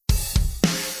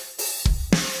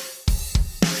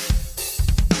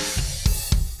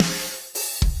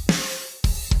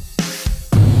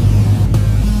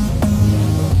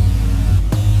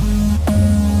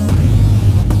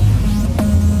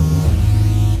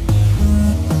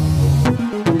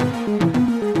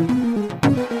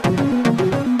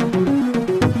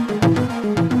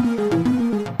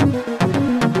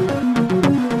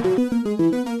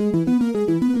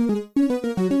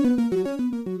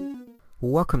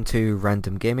welcome to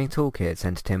Random Gaming Talk. It's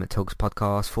Entertainment Talks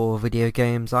podcast for video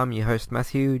games. I'm your host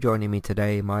Matthew. Joining me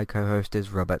today, my co-host is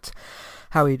Robert.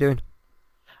 How are you doing?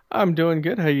 I'm doing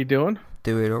good. How you doing?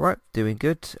 Doing alright, doing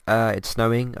good. It's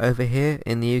snowing over here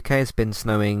in the UK. It's been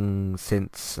snowing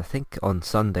since, I think on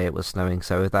Sunday it was snowing,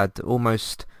 so that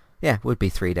almost, yeah, it would be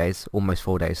 3 days, almost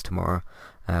 4 days tomorrow,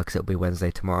 because it'll be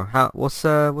Wednesday tomorrow. What's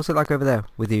it like over there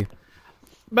with you?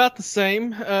 About the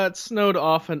same. It snowed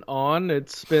off and on.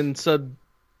 It's been sub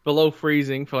below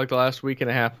freezing for like the last week and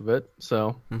a half of it.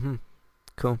 So hmm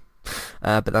Cool.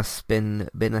 But that's been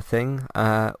a thing.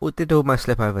 It did almost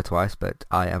slip over twice, but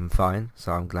I am fine,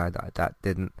 so I'm glad that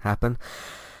didn't happen.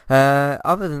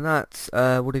 Other than that,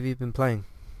 what have you been playing?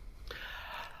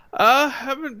 I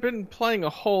haven't been playing a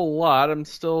whole lot. I'm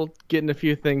still getting a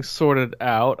few things sorted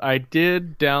out. I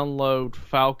did download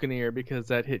Falconeer because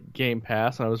that hit Game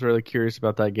Pass, and I was really curious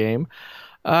about that game.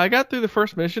 I got through the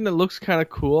first mission. It looks kind of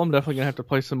cool. I'm definitely gonna have to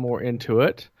play some more into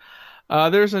it.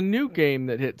 There's a new game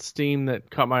that hit Steam that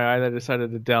caught my eye that I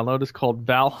decided to download. It's called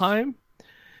Valheim.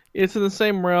 It's in the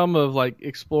same realm of like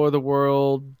explore the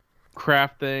world,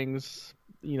 craft things,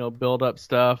 build up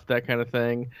stuff, that kind of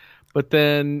thing. But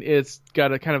then it's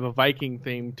got a kind of a Viking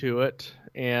theme to it,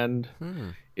 and Hmm.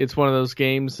 it's one of those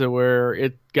games that where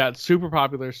it got super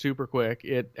popular super quick.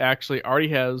 It actually already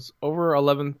has over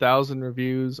 11,000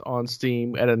 reviews on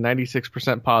Steam at a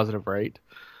 96% positive rate.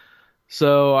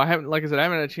 So I haven't, like I said, I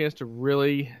haven't had a chance to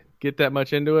really get that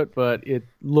much into it, but it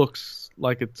looks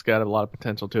like it's got a lot of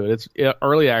potential to it. It's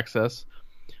early access,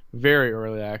 very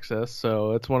early access,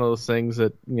 so it's one of those things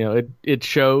that it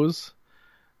shows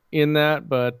in that,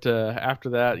 but after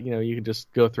that, you can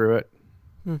just go through it.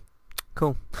 Hmm.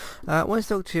 Cool. I want to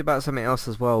talk to you about something else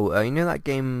as well. You know that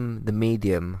game, The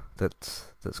Medium,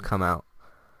 that's come out.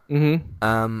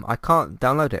 Mm-hmm. I can't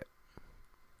download it.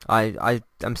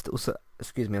 I'm still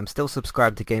excuse me. I'm still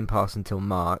subscribed to Game Pass until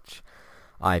March.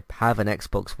 I have an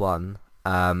Xbox One.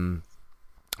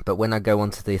 But when I go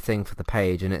onto the thing for the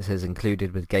page and it says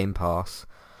included with Game Pass,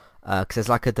 because there's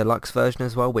like a deluxe version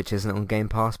as well, which isn't on Game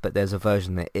Pass, but there's a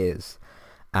version that is.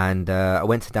 And I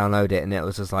went to download it, and it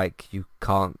was just like you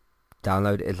can't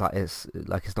download it.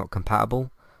 It's not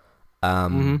compatible.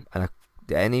 Mm-hmm.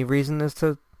 Any reason as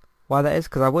to why that is?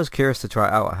 Because I was curious to try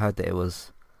it out. I heard that it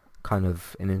was kind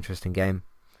of an interesting game.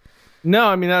 No,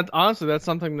 I mean that honestly, that's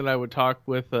something that I would talk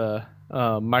with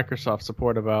Microsoft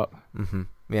support about.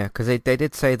 Yeah, because they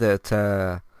did say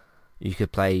that you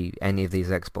could play any of these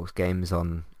Xbox games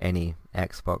on any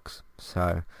Xbox.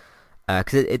 So,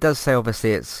 because it does say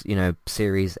obviously it's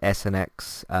Series S and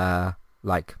X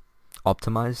like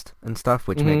optimized and stuff,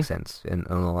 which Mm-hmm. makes sense and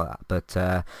all that.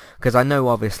 But because I know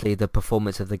obviously the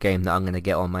performance of the game that I'm going to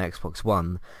get on my Xbox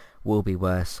One will be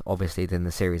worse obviously than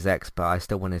the Series X, but I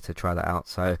still wanted to try that out.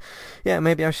 So yeah,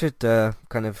 maybe I should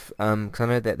kind of 'cause I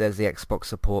know that there's the Xbox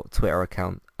support Twitter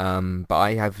account, but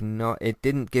I have not. It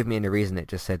didn't give me any reason. It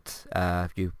just said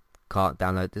you can't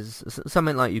download this,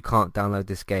 something like you can't download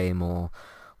this game or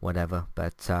whatever.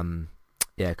 But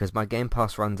yeah, because my Game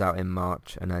Pass runs out in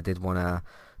March, and I did want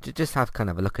to just have kind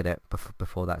of a look at it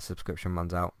before that subscription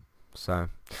runs out. So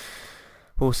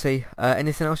we'll see.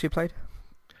 Anything else you played?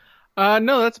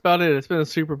 No, that's about it. It's been a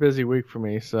super busy week for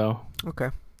me, so. Okay,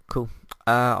 cool.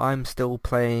 I'm still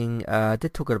playing. I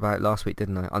did talk about it last week,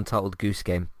 didn't I? Untitled Goose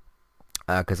Game.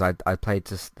 Because I played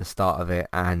just the start of it,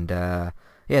 and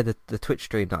yeah, the Twitch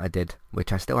stream that I did,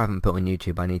 which I still haven't put on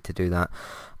YouTube. I need to do that.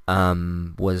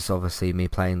 Was obviously me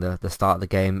playing the start of the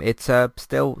game. It's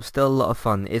still a lot of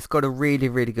fun. It's got a really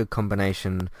really good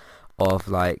combination of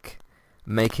like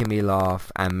making me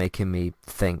laugh and making me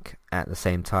think at the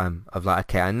same time of like,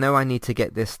 okay, I know I need to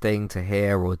get this thing to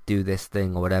here or do this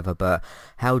thing or whatever, but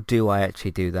how do I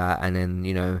actually do that? And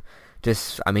then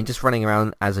just running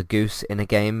around as a goose in a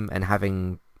game and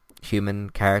having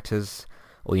human characters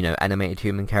or animated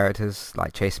human characters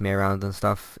like chasing me around and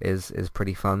stuff is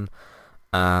pretty fun.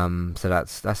 So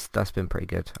that's been pretty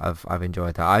good. I've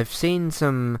enjoyed that. I've seen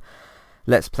some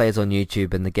Let's Plays on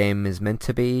YouTube, and the game is meant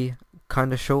to be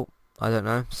kind of short. I don't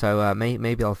know. So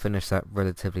maybe I'll finish that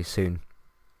relatively soon.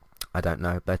 I don't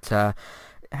know. But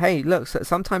hey, look,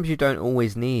 sometimes you don't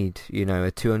always need, a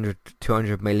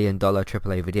 $200 million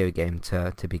AAA video game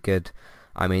to be good.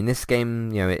 I mean, this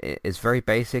game, it's very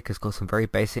basic. It's got some very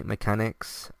basic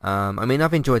mechanics. I mean,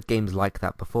 I've enjoyed games like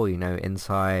that before,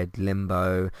 Inside,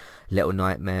 Limbo, Little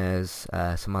Nightmares,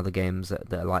 some other games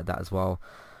that are like that as well.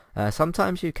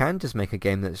 Sometimes you can just make a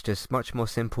game that's just much more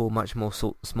simple, much more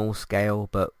small scale,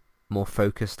 but more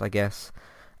focused, I guess,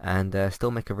 and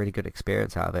still make a really good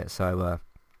experience out of it. So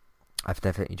I've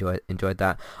definitely enjoyed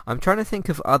that. I'm trying to think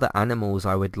of other animals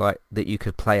I would like that you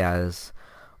could play as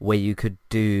where you could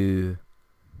do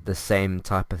the same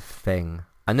type of thing.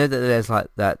 I know that there's like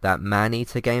that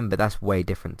Man-Eater game, but that's way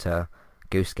different to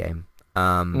Goose Game.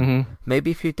 Maybe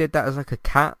if you did that as like a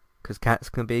cat, because cats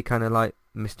can be kind of like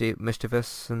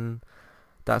mischievous and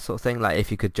that sort of thing. Like if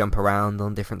you could jump around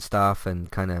on different stuff and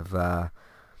kind of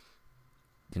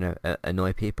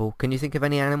annoy people. Can you think of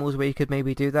any animals where you could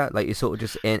maybe do that? Like you're sort of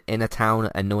just in a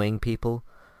town annoying people?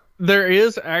 There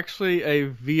is actually a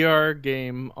VR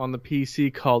game on the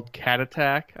PC called Cat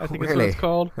Attack, I think is what it's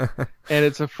called. And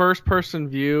it's a first-person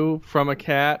view from a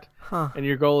cat, and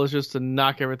your goal is just to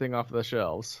knock everything off the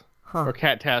shelves. Or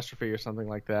Catastrophe or something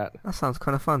like that. That sounds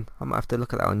kind of fun. I might have to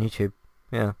look at that on YouTube.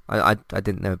 Yeah, I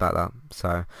didn't know about that.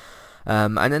 So,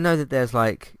 and I know that there's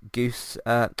like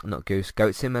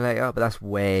Goat Simulator, but that's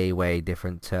way, way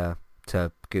different to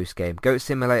Goose Game. Goat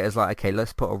Simulator is like, okay,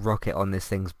 let's put a rocket on this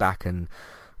thing's back and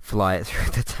fly it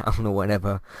through the town or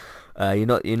whatever. You're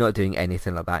not doing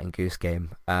anything like that in Goose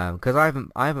Game. Because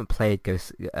I haven't played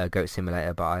Goat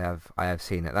Simulator, but I have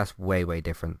seen it. That's way, way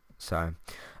different. So,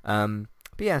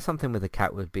 but yeah, something with a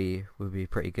cat would be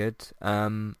pretty good. I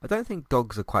don't think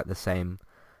dogs are quite the same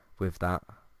with that.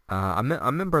 I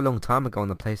remember a long time ago on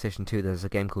the PlayStation 2 there's a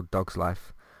game called Dog's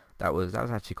Life. That was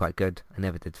actually quite good. I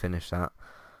never did finish that.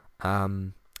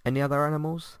 Any other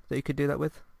animals that you could do that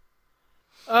with?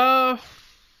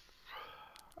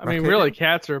 I mean, really,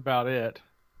 cats are about it.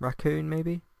 Raccoon,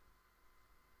 maybe?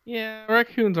 Yeah,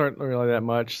 raccoons aren't really that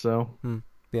much, so...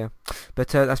 Yeah, but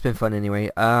that's been fun anyway.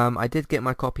 I did get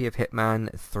my copy of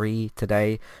Hitman 3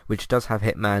 today, which does have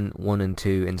Hitman 1 and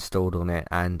 2 installed on it,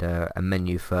 and a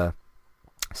menu for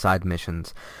side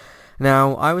missions.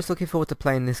 Now, I was looking forward to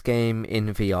playing this game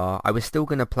in VR. I was still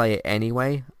going to play it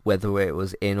anyway, whether it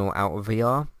was in or out of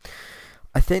VR.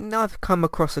 I think I've come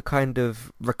across a kind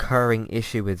of recurring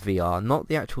issue with VR, not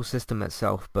the actual system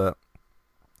itself, but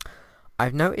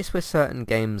I've noticed with certain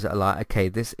games that are like, okay,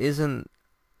 this isn't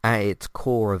at its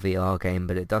core a VR game,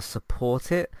 but it does support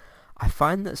it. I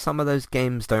find that some of those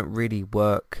games don't really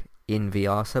work in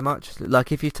VR so much.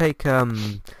 Like if you take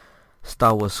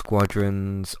Star Wars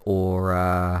Squadrons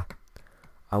or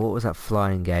what was that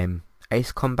flying game?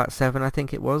 Ace Combat 7, I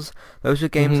think it was. Those were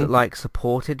games that like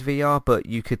supported VR, but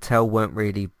you could tell weren't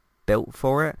really built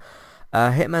for it.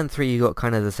 Hitman 3, you got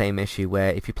kind of the same issue where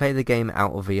if you play the game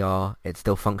out of VR, it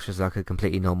still functions like a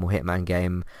completely normal Hitman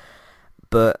game.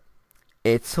 But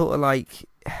it's sort of like,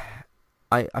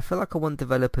 I feel like I want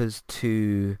developers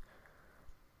to,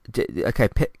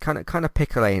 kind of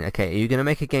pick a lane. Okay, are you going to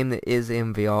make a game that is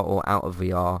in VR or out of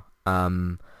VR?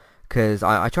 Because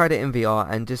I tried it in VR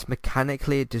and just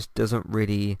mechanically it just doesn't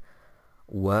really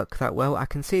work that well. I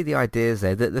can see the ideas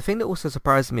there. The thing that also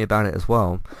surprised me about it as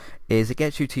well is it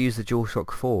gets you to use the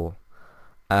DualShock 4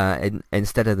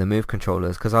 instead of the Move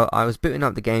controllers. Because I was booting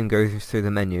up the game, going through the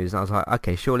menus, and I was like,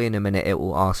 okay, surely in a minute it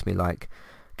will ask me like,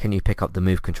 can you pick up the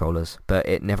Move controllers? But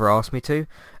it never asked me to.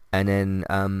 And then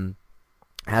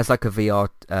it has like a VR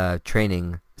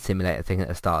training simulator thing at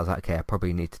the start. I was like, okay, I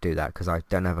probably need to do that because I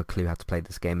don't have a clue how to play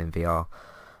this game in VR.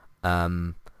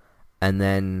 And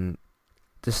then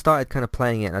just started kind of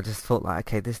playing it, and I just thought like,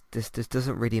 okay, this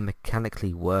doesn't really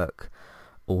mechanically work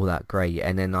all that great.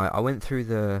 And then I went through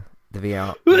the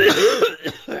VR.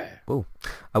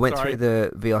 I went through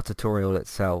the VR tutorial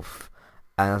itself,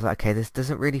 and I was like, okay, this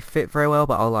doesn't really fit very well,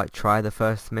 but I'll like try the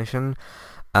first mission.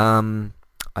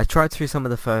 I tried through some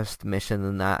of the first mission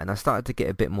and that, and I started to get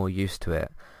a bit more used to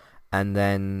it. And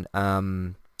then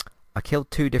I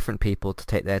killed 2 different people to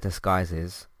take their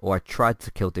disguises, or I tried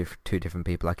to kill 2 different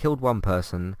people. I killed one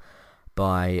person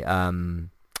by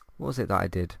what was it that I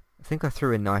did? I think I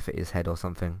threw a knife at his head or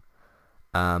something.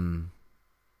 What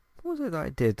was it that I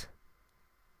did?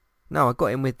 No, I got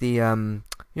him with the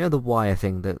the wire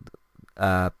thing,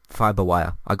 that fiber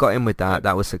wire. I got in with that.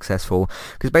 That was successful.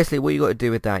 Because basically what you got to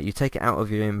do with that, you take it out of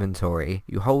your inventory,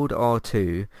 you hold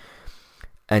R2,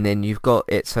 and then you've got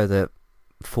it so that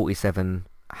 47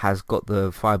 has got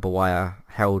the fiber wire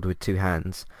held with 2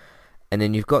 hands, and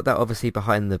then you've got that obviously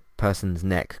behind the person's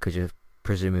neck because you're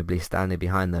presumably standing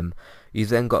behind them. You've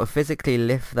then got to physically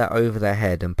lift that over their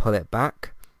head and pull it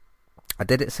back. I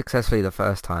did it successfully the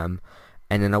first time,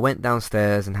 and then I went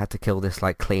downstairs and had to kill this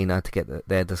like cleaner to get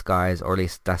their disguise, or at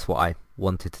least that's what I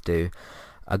wanted to do.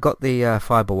 I got the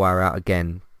fiber wire out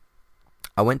again.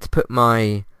 I went to put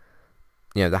my,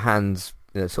 the hands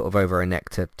sort of over her neck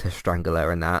to strangle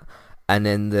her and that, and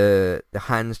then the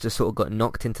hands just sort of got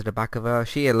knocked into the back of her.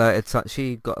 She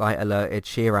got like alerted.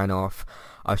 She ran off.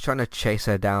 I was trying to chase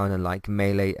her down and like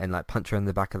melee and like punch her in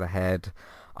the back of the head.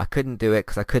 I couldn't do it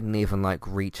because I couldn't even like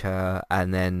reach her.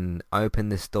 And then I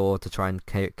opened this door to try and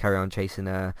carry on chasing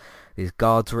her. These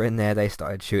guards were in there. They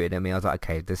started shooting at me. I was like,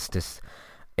 okay, this just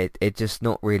it just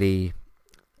not really.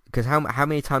 Because how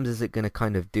many times is it going to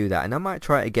kind of do that? And I might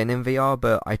try it again in VR,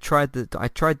 but I tried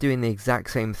doing the exact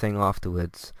same thing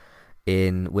afterwards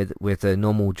with the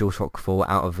normal DualShock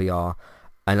 4 out of VR,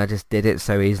 and I just did it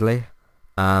so easily.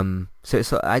 So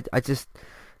it's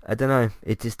I don't know.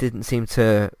 It just didn't seem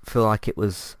to feel like it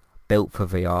was built for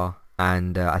VR,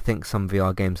 and I think some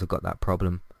VR games have got that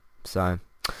problem. So,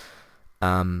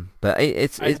 but I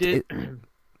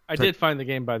did find the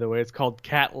game, by the way. It's called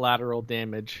Cat Lateral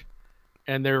Damage.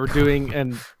 And they're doing a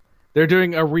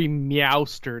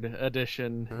Remeowstered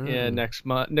edition in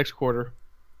next quarter.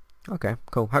 Okay,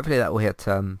 cool. Hopefully that will hit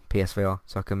PSVR,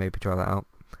 so I can maybe try that out.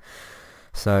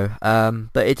 So,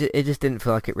 but it just didn't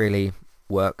feel like it really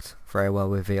worked very well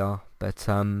with VR. But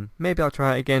maybe I'll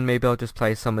try it again. Maybe I'll just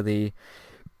play some of the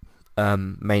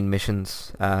main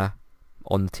missions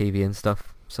on the TV and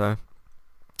stuff. So.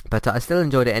 But I still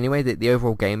enjoyed it anyway. The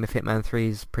overall game of Hitman 3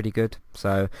 is pretty good.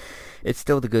 So it's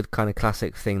still the good kind of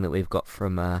classic thing that we've got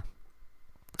from IO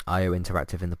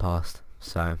Interactive in the past.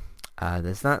 So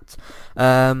there's that.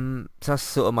 So that's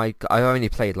sort of I only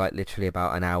played like literally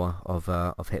about an hour of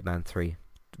Hitman 3.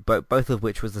 Both of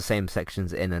which was the same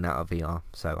sections in and out of VR.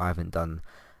 So I haven't done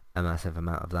a massive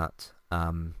amount of that.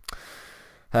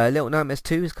 Little Nightmares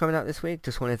 2 is coming out this week.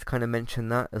 Just wanted to kind of mention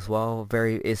that as well.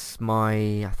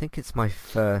 I think it's my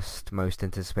first most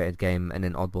anticipated game, and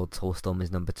then Oddworld Soulstorm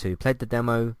is number 2. Played the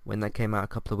demo when that came out a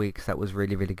couple of weeks. That was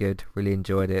really, really good. Really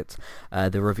enjoyed it.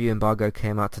 The review embargo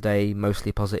came out today.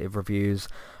 Mostly positive reviews.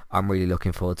 I'm really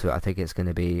looking forward to it. I think it's going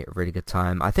to be a really good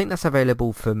time. I think that's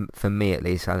available for me at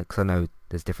least, because I know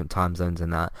there's different time zones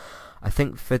in that. I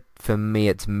think for me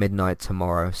it's midnight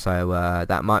tomorrow, so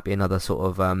that might be another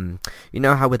sort of you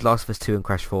know how with Last of Us 2 and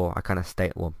Crash 4 I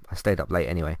stayed up late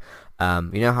anyway. You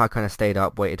know how I kind of stayed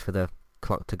up, waited for the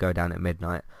clock to go down at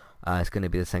midnight. It's going to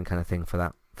be the same kind of thing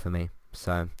for me.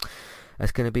 So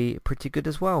it's going to be pretty good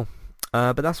as well.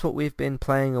 But that's what we've been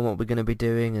playing and what we're going to be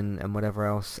doing and whatever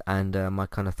else, and my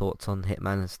kind of thoughts on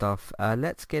Hitman and stuff.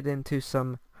 Let's get into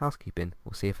some housekeeping.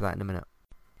 We'll see you for that in a minute.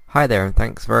 Hi there, and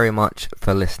thanks very much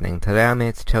for listening. Today I'm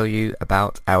here to tell you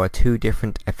about our 2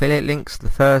 different affiliate links. The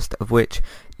first of which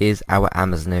is our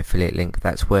Amazon affiliate link.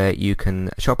 That's where you can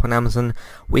shop on Amazon.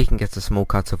 We can get a small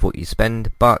cut of what you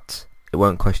spend, but it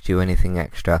won't cost you anything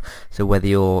extra. So whether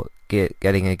you're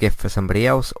getting a gift for somebody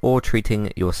else or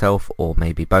treating yourself, or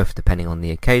maybe both depending on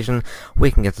the occasion,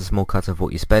 we can get a small cut of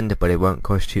what you spend, but it won't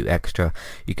cost you extra.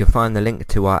 You can find the link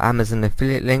to our Amazon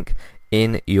affiliate link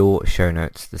in your show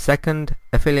notes. The second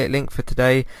affiliate link for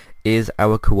today is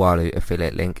our Kualu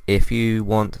affiliate link. If you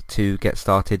want to get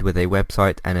started with a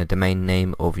website and a domain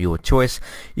name of your choice,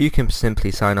 you can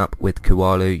simply sign up with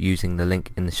Kualu using the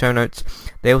link in the show notes.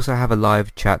 They also have a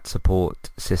live chat support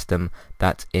system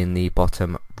that's in the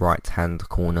bottom right hand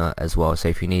corner as well. So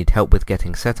if you need help with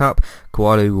getting set up,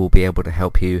 Kualu will be able to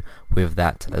help you with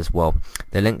that as well.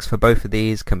 The links for both of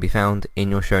these can be found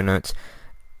in your show notes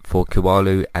for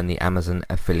Kualu and the Amazon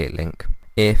affiliate link.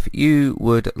 If you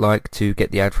would like to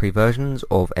get the ad-free versions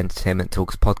of Entertainment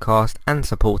Talks podcast and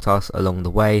support us along the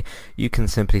way, you can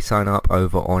simply sign up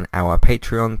over on our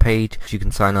Patreon page. You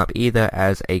can sign up either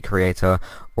as a creator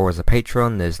or as a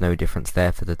patron. There's no difference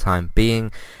there for the time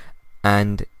being,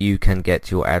 and you can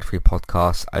get your ad-free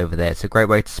podcasts over there. It's a great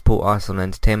way to support us on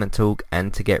Entertainment Talk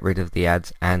and to get rid of the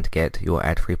ads and get your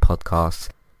ad-free podcasts.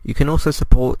 You can also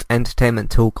support Entertainment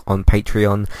Talk on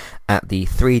Patreon at the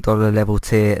 $3 level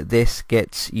tier. This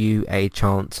gets you a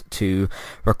chance to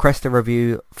request a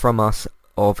review from us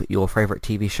of your favourite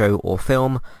TV show or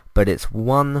film, but it's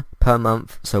one per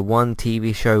month, so one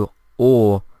TV show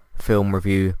or film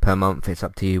review per month. It's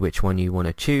up to you which one you want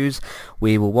to choose.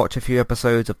 We will watch a few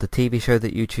episodes of the TV show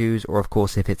that you choose, or of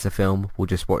course if it's a film, we'll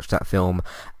just watch that film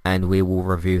and we will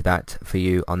review that for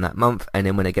you on that month. And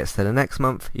then when it gets to the next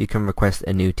month, you can request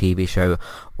a new TV show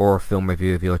or a film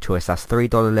review of your choice. That's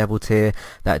 $3 level tier.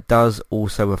 That does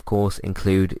also of course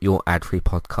include your ad-free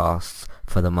podcasts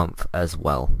for the month as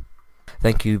well.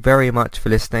 Thank you very much for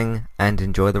listening and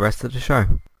enjoy the rest of the show.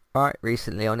 Alright,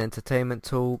 recently on Entertainment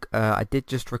Talk, I did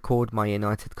just record my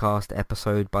United Cast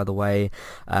episode, by the way.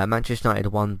 Manchester United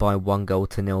won by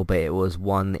 1-0, but it was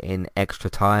won in extra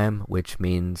time, which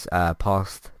means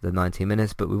past the 90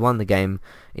 minutes, but we won the game,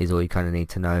 is all you kind of need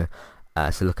to know.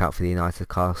 So look out for the United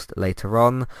Cast later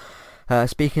on.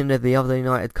 Speaking of the other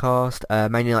United cast,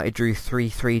 Man United drew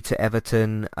 3-3 to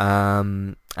Everton,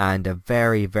 and a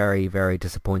very, very, very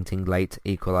disappointing late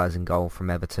equalising goal from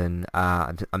Everton.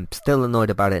 I'm still annoyed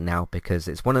about it now because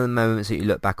it's one of the moments that you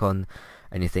look back on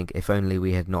and you think, if only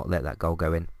we had not let that goal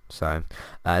go in. So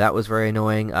that was very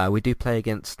annoying. We do play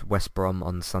against West Brom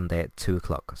on Sunday at 2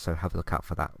 o'clock, so have a look out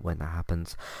for that when that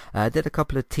happens. Did a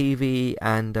couple of TV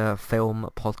and film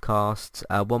podcasts.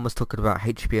 One was talking about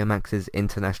HBO Max's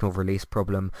international release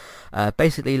problem.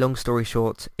 Basically, long story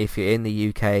short, if you're in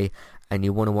the UK and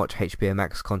you want to watch HBO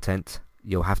Max content,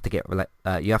 you'll have to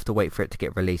you have to wait for it to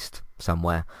get released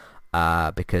somewhere,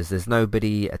 because there's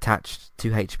nobody attached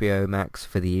to HBO Max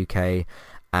for the UK,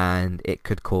 and it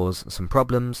could cause some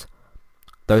problems.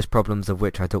 Those problems of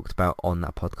which I talked about on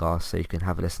that podcast, so you can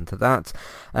have a listen to that.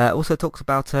 Also talked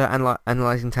about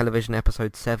Analyzing Television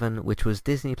episode 7, which was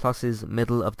Disney Plus's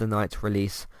middle of the night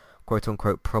release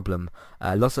quote-unquote problem.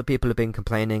 Lots of people have been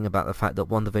complaining about the fact that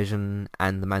WandaVision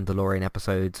and the Mandalorian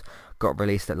episodes got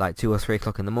released at like 2 or 3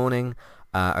 o'clock in the morning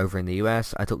over in the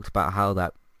US. I talked about how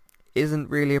that isn't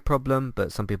really a problem,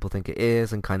 but some people think it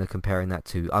is, and kind of comparing that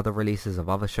to other releases of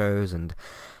other shows and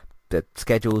the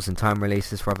schedules and time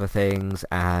releases for other things,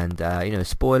 and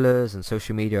spoilers and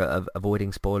social media,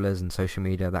 avoiding spoilers and social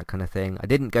media, that kind of thing. I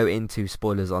didn't go into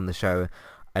spoilers on the show.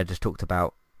 I just talked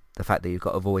about the fact that you've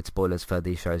got to avoid spoilers for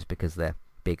these shows because they're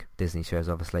big Disney shows,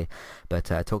 obviously.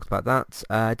 But I talked about that.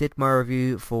 I did my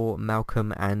review for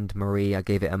Malcolm and Marie. I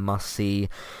gave it a must-see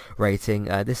rating.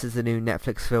 This is the new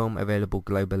Netflix film available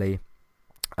globally.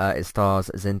 It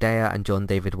stars Zendaya and John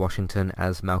David Washington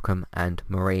as Malcolm and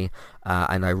Marie,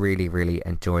 and I really, really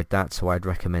enjoyed that, so I'd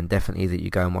recommend definitely that you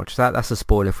go and watch that. That's a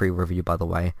spoiler-free review, by the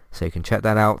way, so you can check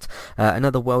that out.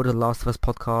 Another World of The Last of Us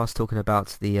podcast talking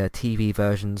about the TV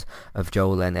versions of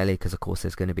Joel and Ellie, because of course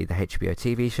there's going to be the HBO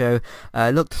TV show.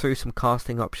 Looked through some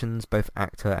casting options, both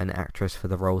actor and actress for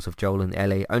the roles of Joel and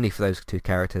Ellie, only for those two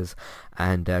characters,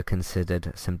 and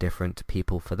considered some different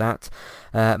people for that.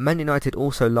 Man United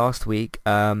also last week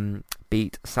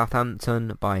beat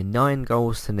Southampton by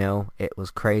 9-0. It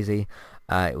was crazy.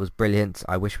 It was brilliant.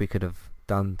 I wish we could have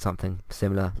done something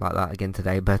similar like that again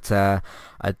today, but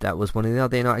that was one of the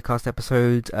other United Cast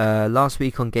episodes. Last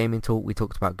week on Gaming Talk we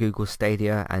talked about Google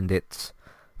Stadia and its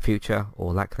future,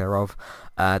 or lack thereof.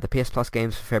 The PS Plus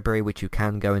games for February, which you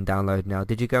can go and download now.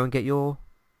 Did you go and get your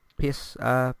PS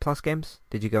Plus games?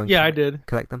 Did you go and I did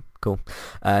collect them? Cool.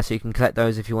 So you can collect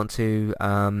those if you want to,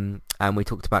 and we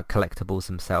talked about collectibles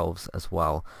themselves as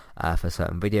well, for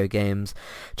certain video games.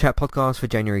 Chat podcast for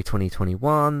January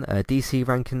 2021, DC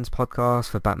Rankings podcast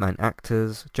for Batman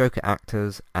actors, Joker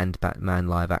actors, and Batman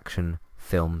live action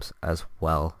films as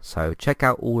well. So check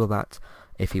out all of that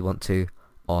if you want to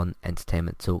on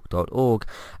entertainmenttalk.org.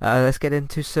 Let's get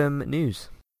into some news.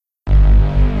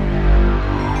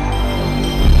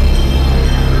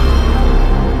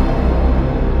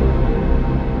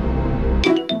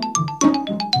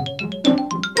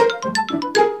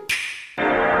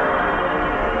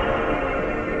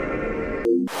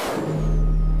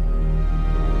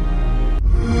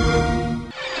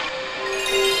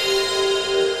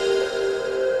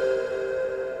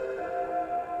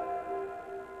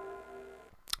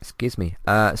 Excuse me.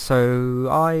 So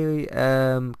I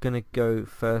am going to go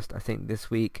first, I think, this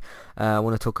week. I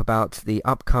want to talk about the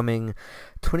upcoming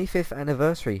 25th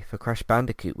anniversary for Crash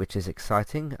Bandicoot, which is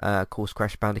exciting. Of course,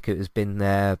 Crash Bandicoot has been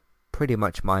there pretty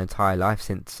much my entire life,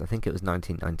 since I think it was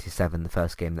 1997, the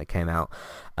first game that came out.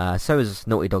 So is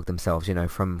Naughty Dog themselves,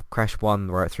 from Crash 1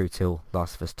 right through till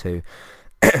Last of Us 2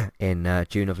 in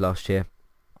June of last year.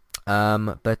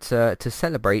 But to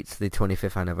celebrate the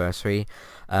 25th anniversary,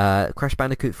 Crash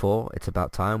Bandicoot 4, It's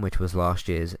About Time, which was last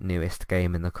year's newest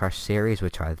game in the Crash series,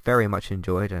 which I very much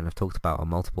enjoyed and have talked about on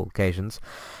multiple occasions,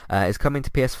 is coming to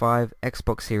PS5,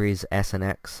 Xbox Series S and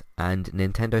X, and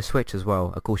Nintendo Switch as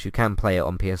well. Of course, you can play it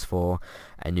on PS4,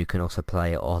 and you can also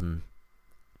play it on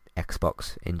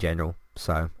Xbox in general.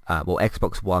 So,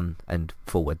 Xbox One and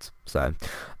forwards. So,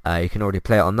 you can already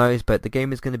play it on those, but the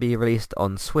game is going to be released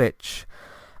on Switch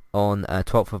on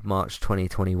 12th of March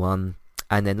 2021,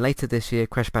 and then later this year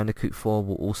Crash Bandicoot 4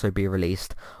 will also be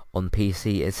released on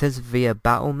PC. It says via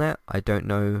Battle.net. I don't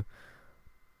know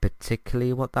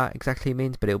particularly what that exactly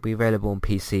means, but it will be available on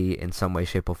PC in some way,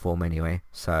 shape or form anyway.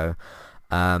 So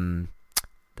that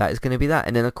is going to be that.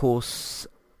 And then of course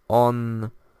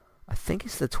on, I think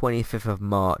it's the 25th of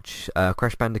March,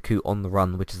 Crash Bandicoot On The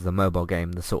Run, which is the mobile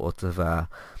game, the sort of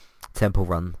Temple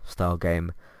Run style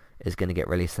game, is going to get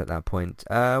released at that point.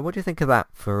 What do you think of that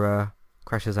for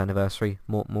Crash's anniversary?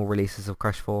 More releases of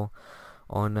Crash 4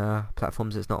 on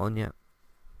platforms it's not on yet?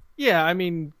 Yeah, I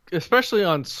mean, especially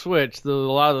on Switch, a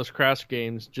lot of those Crash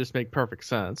games just make perfect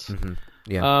sense. Hmm.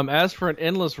 Yeah, As for an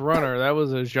endless runner, that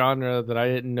was a genre that I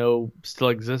didn't know still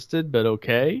existed, but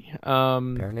okay.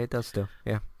 apparently it does still.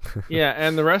 Yeah. Yeah,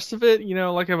 and the rest of it,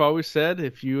 like I've always said,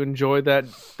 if you enjoy that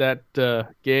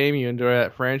game, you enjoy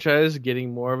that franchise,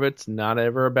 getting more of it's not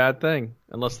ever a bad thing,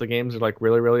 unless the games are like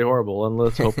really, really horrible, and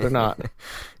let's hope they're not.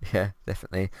 Yeah,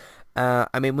 definitely.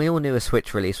 I mean, we all knew a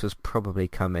Switch release was probably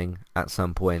coming at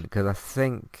some point because I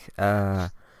think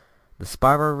the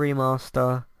Spyro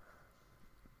remaster,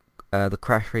 the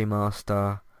Crash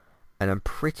remaster, and I'm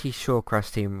pretty sure Crash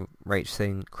Team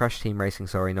Racing,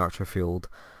 sorry, Nitro Fueled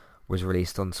was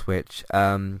released on Switch.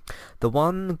 The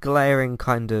one glaring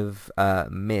kind of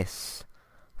miss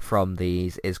from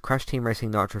these is Crash Team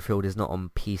Racing Nitro Fueled is not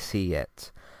on PC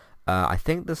yet. I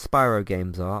think the Spyro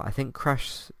games are. I think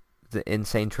Crash the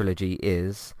Insane Trilogy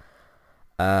is.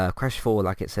 Crash 4,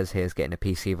 like it says here, is getting a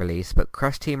PC release, but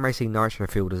Crash Team Racing Nitro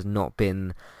Fueled has not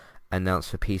been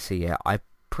announced for PC yet. I'm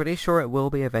pretty sure it will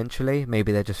be eventually.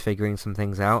 Maybe they're just figuring some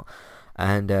things out.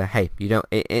 And hey, you don't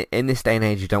in this day and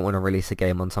age, you don't want to release a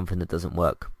game on something that doesn't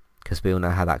work because we all know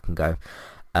how that can go.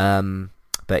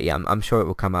 But yeah, I'm sure it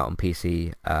will come out on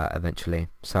PC eventually.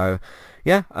 So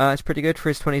yeah, it's pretty good for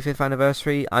his 25th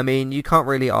anniversary. I mean, you can't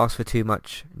really ask for too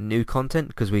much new content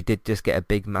because we did just get a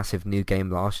big, massive new game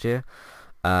last year.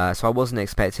 So I wasn't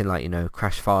expecting like,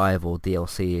 Crash 5 or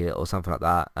DLC or something like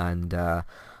that. And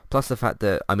plus the fact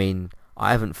that, I mean,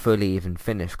 I haven't fully even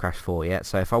finished Crash 4 yet.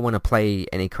 So if I want to play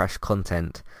any Crash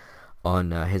content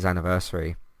on his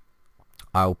anniversary,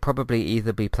 I'll probably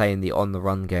either be playing the On the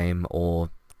Run game or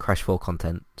Crash 4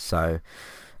 content. So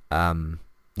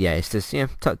yeah, it's just,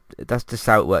 that's just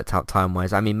how it worked out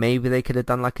time-wise. I mean, maybe they could have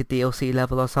done like a DLC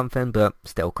level or something, but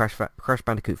still, Crash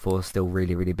Bandicoot 4 is still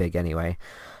really, really big anyway.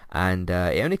 And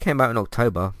it only came out in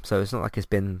October, so it's not like it's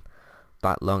been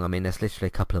that long. I mean, it's literally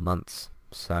a couple of months.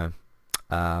 So,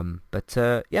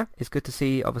 but yeah, it's good to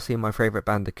see, obviously, my favourite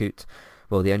Bandicoot,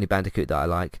 well, the only Bandicoot that I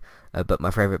like, but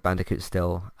my favourite Bandicoot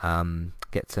still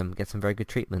get some very good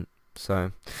treatment.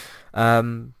 So,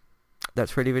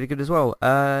 that's really, really good as well.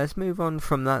 Let's move on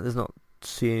from that. There's not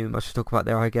too much to talk about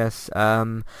there, I guess.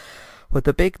 Well,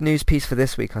 the big news piece for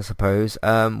this week, I suppose,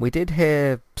 we did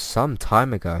hear some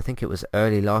time ago, I think it was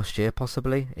early last year,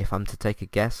 possibly, if I'm to take a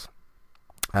guess.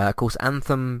 Of course,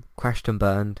 Anthem crashed and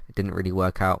burned. It didn't really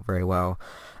work out very well.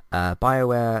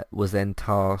 BioWare was then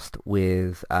tasked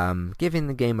with giving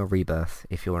the game a rebirth,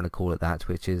 if you want to call it that,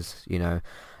 which is,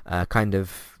 kind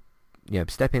of,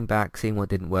 stepping back, seeing what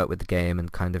didn't work with the game,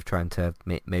 and kind of trying to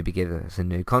maybe give us some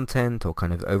new content or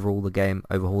kind of overhaul the game.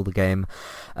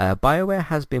 BioWare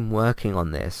has been working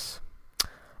on this,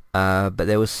 but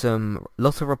there was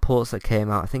lots of reports that came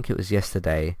out. I think it was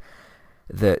yesterday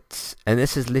that, and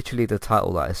this is literally the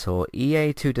title that I saw: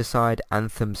 EA to decide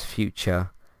Anthem's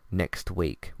future next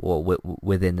week, or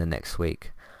within the next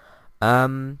week.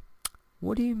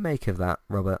 What do you make of that,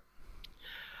 Robert?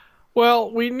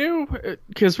 Well, we knew,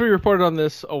 because we reported on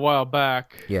this a while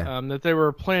back, Yeah. that they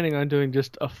were planning on doing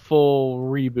just a full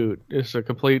reboot, just a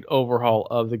complete overhaul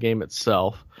of the game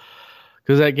itself,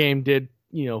 because that game did,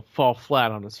 fall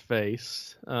flat on its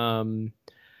face. I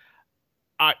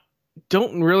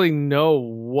don't really know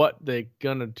what they're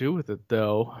gonna do with it,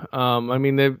 though. I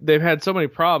mean, they've had so many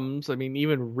problems. I mean,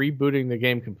 even rebooting the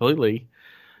game completely,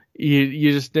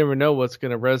 you just never know what's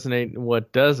going to resonate and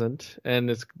what doesn't,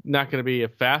 and it's not going to be a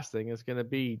fast thing. It's going to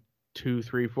be 2,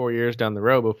 3, 4 years down the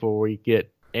road before we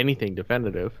get anything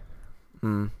definitive.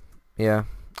 Yeah.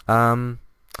 I mean,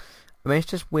 it's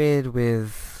just weird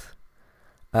with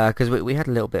because we had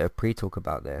a little bit of pre-talk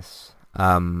about this,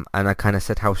 and I kind of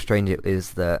said how strange it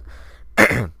is that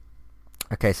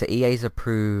okay, so EA's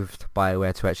approved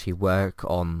BioWare to actually work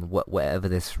on whatever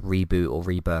this reboot or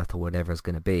rebirth or whatever is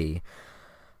going to be.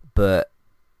 But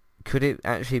could it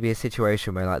actually be a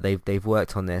situation where like they've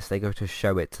worked on this, they go to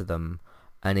show it to them,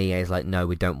 and EA's like, no,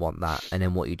 we don't want that, and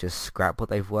then you just scrap what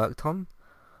they've worked on?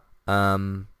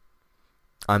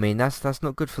 I mean, that's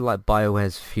not good for like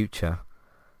BioWare's future.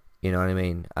 You know what I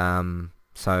mean?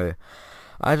 So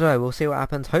I don't know. We'll see what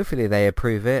happens. Hopefully they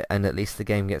approve it, and at least the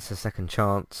game gets a second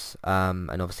chance. And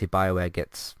obviously BioWare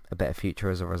gets a better future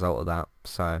as a result of that.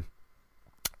 So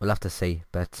we'll have to see.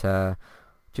 But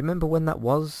do you remember when that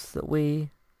was that we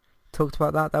talked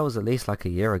about that? That was at least like a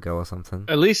year ago or something.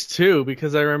 At least 2,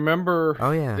 because I remember.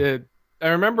 Oh yeah. I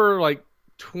remember like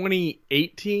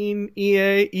 2018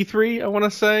 E3. I want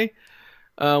to say.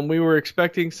 We were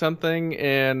expecting something,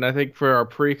 and I think for our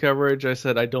pre-coverage, I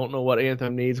said I don't know what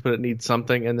Anthem needs, but it needs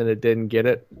something, and then it didn't get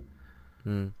it.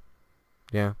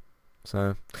 Yeah.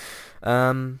 So,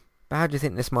 but how do you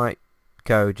think this might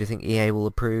go, do you think EA will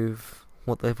approve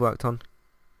what they've worked on?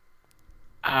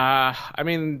 I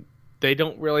mean, they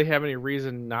don't really have any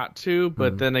reason not to,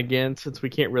 but Mm, then again, since we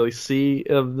can't really see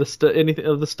of the anything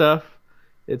of the stuff,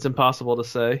 it's impossible to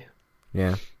say.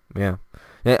 yeah, yeah.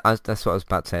 Yeah, that's what I was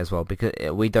about to say as well, because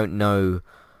we don't know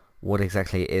what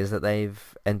exactly it is that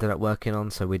they've ended up working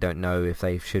on, so we don't know if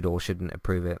they should or shouldn't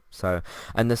approve it. So,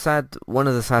 and one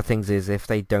of the sad things is if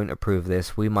they don't approve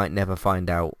this, we might never find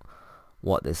out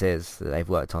what this is that they've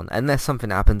worked on, unless something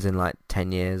happens in like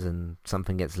 10 years and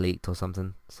something gets leaked or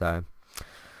something. So,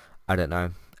 I don't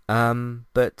know.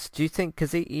 But do you think,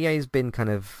 because EA's been kind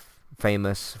of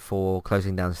famous for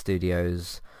closing down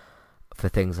studios for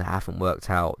things that haven't worked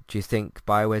out, do you think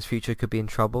BioWare's future could be in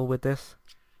trouble with this?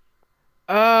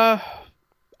 Uh,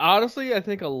 Honestly, I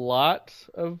think a lot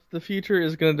of the future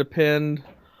is going to depend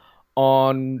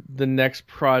on the next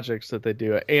projects that they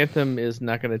do. Anthem is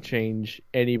not going to change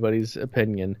anybody's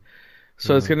opinion.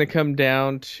 So it's Mm, going to come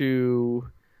down to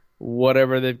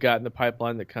whatever they've got in the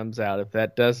pipeline that comes out. If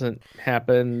that doesn't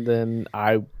happen, then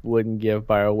I wouldn't give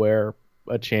BioWare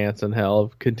a chance in hell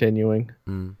of continuing.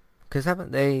 mm. Because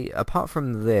haven't they, apart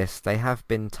from this, they have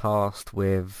been tasked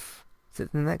with, is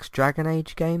it the next Dragon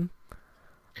Age game?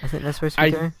 I think they're supposed to be I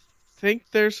doing?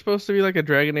 think there's supposed to be like a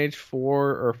Dragon Age 4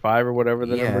 or 5 or whatever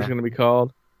the number is Yeah, going to be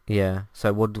called. yeah.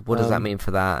 So what does that Um, mean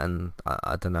for that? And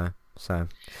I don't know. So,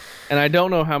 and I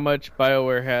don't know how much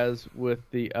BioWare has with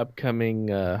the upcoming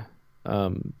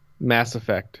Mass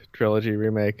Effect trilogy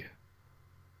remake.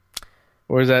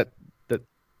 Or is that that's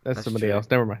that's somebody true. else?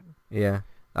 Never mind. Yeah.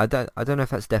 I don't know if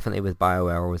that's definitely with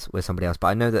BioWare or with somebody else, but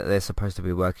I know that they're supposed to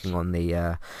be working on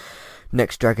the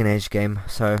next Dragon Age game,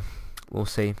 so we'll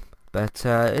see. But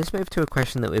let's move to a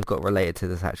question that we've got related to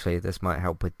this actually. This might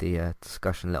help with the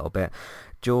discussion a little bit.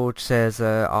 George says,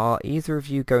 are either of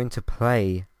you going to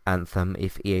play Anthem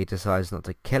if EA decides not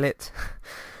to kill it?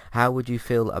 How would you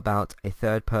feel about a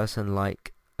third person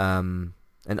like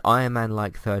an Iron Man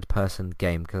like third person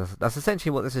game? Because that's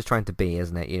essentially what this is trying to be,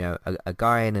 isn't it? You know, a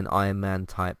guy in an Iron Man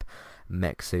type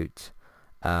mech suit,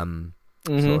 um,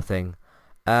 sort Hmm. of thing.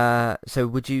 So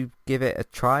would you give it a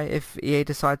try if EA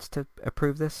decides to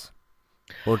approve this?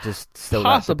 Or just still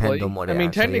that depend on Possibly. what I it mean,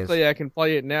 actually is? technically, I can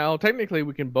play it now. Technically,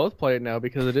 we can both play it now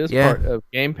because it is Yeah, part of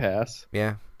Game Pass.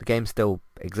 yeah. The game still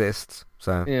exists,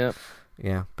 so Yeah.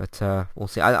 yeah. But we'll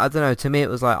see. I don't know. To me, it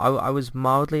was like I was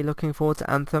mildly looking forward to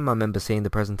Anthem. I remember seeing the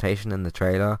presentation and the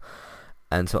trailer,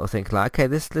 and sort of thinking like, okay,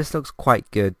 this looks quite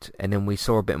good. And then we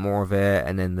saw a bit more of it,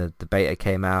 and then the beta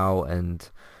came out, and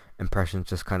impressions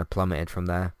just kind of plummeted from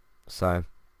there. So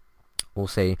we'll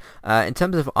see. In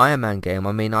terms of Iron Man game,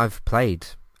 I mean, I've played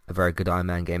a very good Iron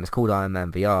Man game. It's called Iron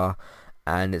Man VR,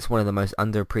 and it's one of the most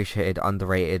underappreciated,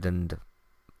 underrated, and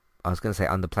I was going to say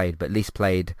underplayed, but least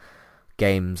played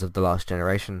games of the last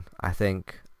generation, I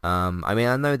think. I mean,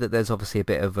 I know that there's obviously a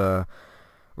bit of a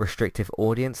restrictive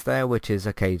audience there, which is,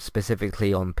 okay,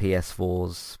 specifically on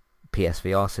PS4's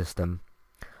PSVR system.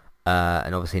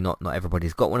 And obviously not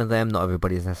everybody's got one of them. Not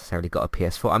everybody's necessarily got a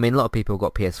PS4. I mean, a lot of people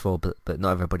got PS4, but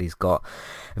not everybody's got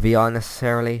VR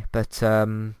necessarily. But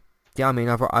yeah, I mean,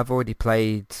 I've already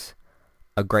played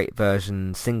a great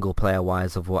version single player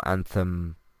wise of what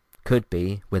Anthem could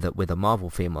be with a Marvel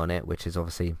theme on it, which is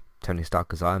obviously Tony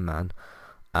Stark as Iron Man.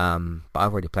 But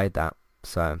I've already played that,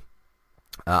 so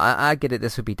I get it.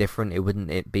 This would be different.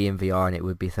 It be in VR and it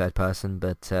would be third person,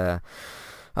 but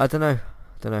I don't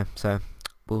know. So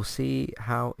we'll see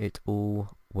how it all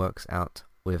works out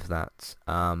with that.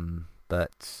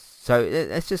 But so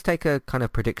let's just take a kind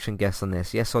of prediction guess on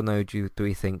this. Yes or no? Do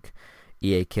we think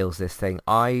EA kills this thing?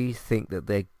 I think that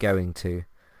they're going to.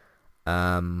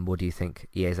 What do you think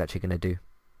EA is actually going to do?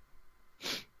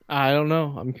 I don't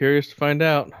know. I'm curious to find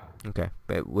out. Okay,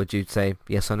 but would you say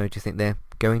yes or no? Do you think they're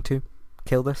going to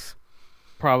kill this?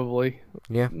 Probably.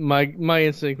 Yeah, My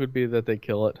instinct would be that they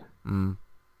kill it.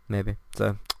 maybe.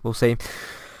 So we'll see.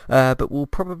 But we'll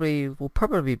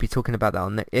probably be talking about that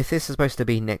on if this is supposed to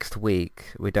be next week.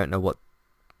 We don't know what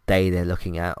day they're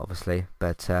looking at, obviously,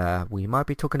 but we might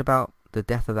be talking about the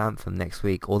death of Anthem next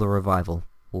week or the revival.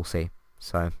 We'll see.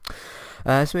 So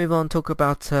let's move on. Talk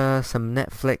about some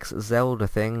Netflix Zelda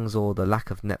things, or the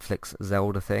lack of Netflix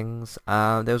Zelda things.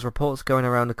 There was reports going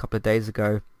around a couple of days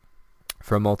ago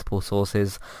from multiple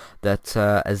sources that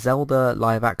a Zelda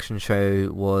live action show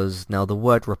was, now the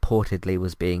word reportedly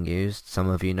was being used. Some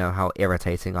of you know how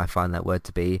irritating I find that word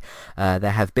to be. There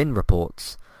have been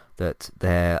reports that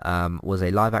there was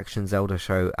a live action Zelda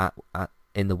show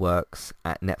in the works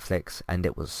at Netflix and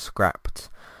it was scrapped.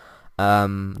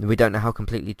 We don't know how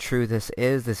completely true this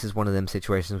is. This is one of them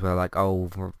situations where like,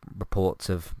 reports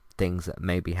have things that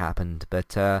maybe happened,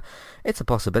 but it's a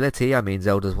possibility. I mean,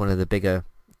 Zelda's one of the bigger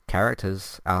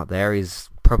characters out there. He's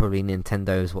probably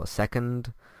Nintendo's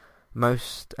second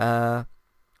most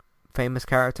famous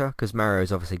character, because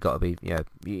Mario's obviously got to be,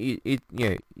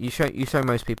 you show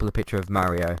most people a picture of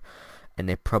Mario and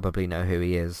they probably know who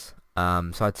he is.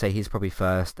 So I'd say he's probably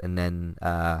first, and then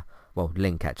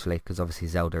Link, actually, because obviously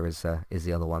Zelda is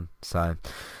the other one. So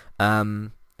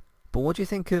but what do you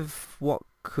think of what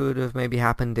could have maybe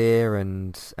happened here,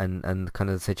 and kind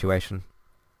of the situation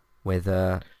with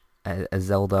a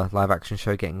Zelda live action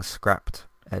show getting scrapped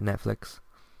at Netflix?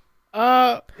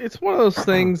 It's one of those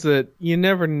things that you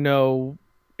never know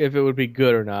if it would be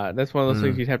good or not. That's one of those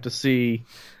things you'd have to see,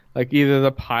 like either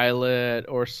the pilot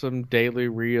or some daily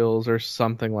reels or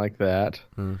something like that.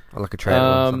 Or like a trailer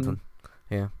or something.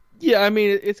 Yeah. Yeah, I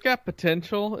mean, it's got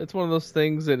potential. It's one of those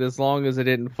things that as long as it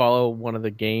didn't follow one of the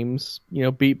games,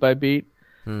 beat by beat,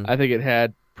 I think it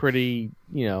had pretty,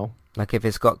 Like if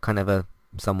it's got kind of a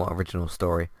somewhat original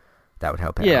story, that would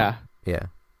help it out.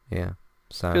 Yeah.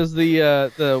 So because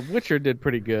the Witcher did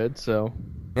pretty good, so.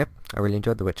 Yep, I really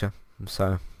enjoyed The Witcher.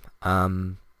 So,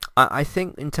 I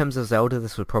think in terms of Zelda,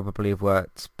 this would probably have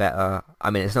worked better. I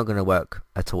mean, it's not going to work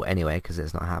at all anyway because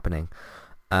it's not happening.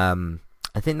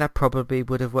 I think that probably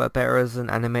would have worked better as an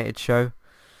animated show,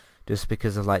 just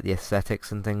because of like the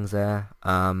aesthetics and things there.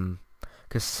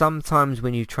 Because sometimes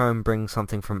when you try and bring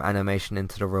something from animation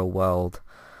into the real world,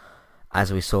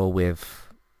 as we saw with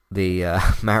the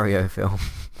Mario film,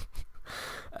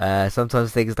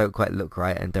 sometimes things don't quite look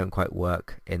right and don't quite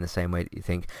work in the same way that you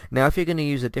think. Now, if you're going to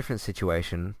use a different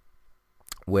situation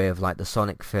with like the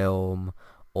Sonic film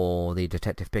or the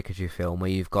Detective Pikachu film, where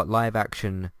you've got live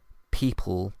action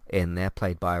people in there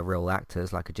played by real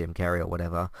actors like a Jim Carrey or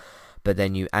whatever, but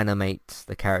then you animate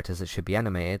the characters that should be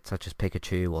animated, such as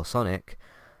Pikachu or Sonic,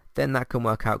 then that can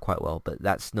work out quite well. But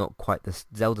that's not quite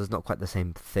Zelda's not quite the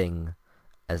same thing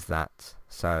as that.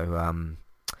 So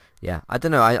yeah, I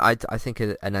don't know. I think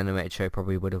an animated show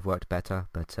probably would have worked better,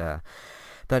 but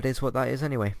that is what that is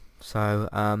anyway. So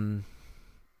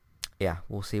yeah,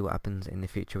 we'll see what happens in the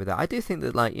future with that. I do think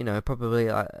that, like, probably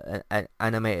an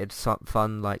animated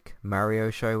fun like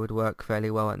Mario show would work fairly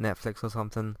well at Netflix or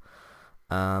something.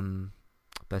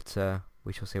 But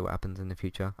we shall see what happens in the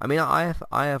future. I mean, I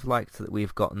have liked that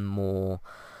we've gotten more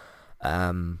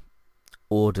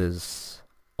orders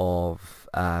of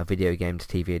video game to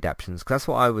TV adaptations, because that's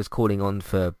what I was calling on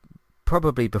for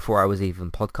probably before I was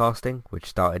even podcasting, which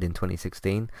started in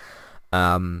 2016.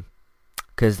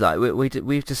 Because like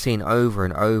we've just seen over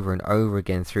and over and over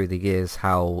again through the years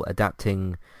how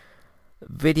adapting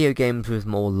video games with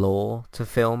more lore to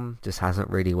film just hasn't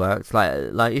really worked.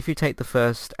 Like if you take the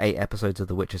first 8 episodes of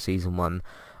The Witcher Season 1,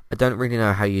 I don't really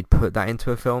know how you'd put that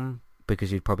into a film,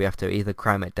 because you'd probably have to either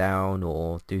cram it down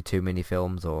or do too many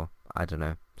films, or I don't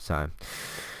know. So,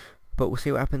 but we'll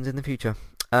see what happens in the future.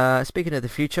 Speaking of the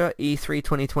future, E3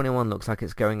 2021 looks like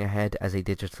it's going ahead as a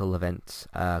digital event,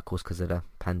 of course because of the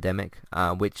pandemic,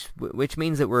 which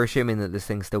means that we're assuming that this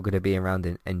thing's still going to be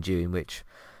around in June, which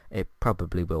it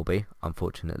probably will be,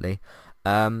 unfortunately.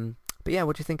 But yeah,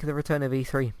 what do you think of the return of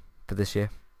E3 for this year?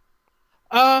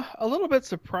 A little bit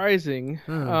surprising.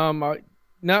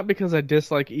 Not because I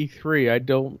dislike E3. I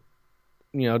don't,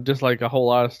 dislike a whole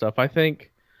lot of stuff. I think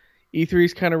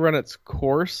E3's kind of run its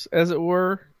course, as it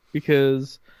were,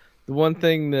 because the one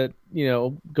thing that,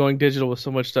 going digital with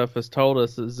so much stuff has told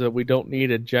us is that we don't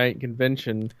need a giant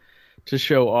convention to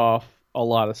show off a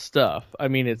lot of stuff. I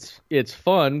mean, it's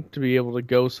fun to be able to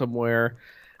go somewhere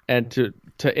and to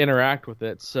interact with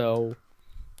it. So,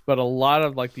 but a lot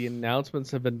of like the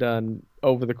announcements have been done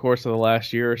over the course of the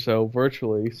last year or so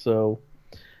virtually. So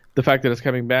the fact that it's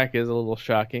coming back is a little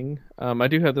shocking. I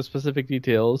do have the specific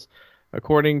details.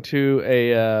 According to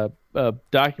a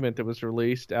document that was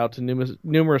released out to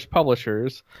numerous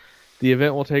publishers, the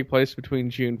event will take place between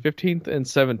June 15th and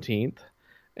 17th,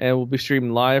 and will be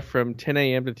streamed live from 10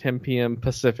 a.m. to 10 p.m.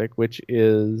 Pacific, which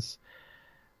is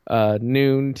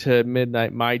noon to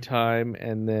midnight my time,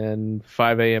 and then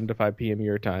 5 a.m. to 5 p.m.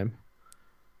 your time.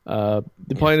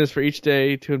 The plan is for each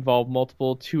day to involve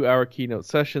multiple 2-hour keynote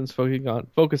sessions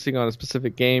focusing on a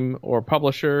specific game or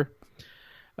publisher,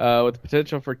 with the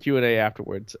potential for Q&A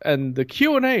afterwards. And the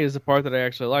Q&A is the part that I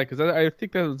actually like, because I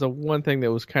think that was the one thing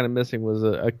that was kind of missing, was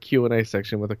a Q&A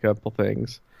section with a couple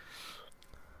things.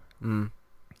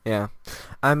 Yeah.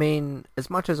 I mean, as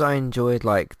much as I enjoyed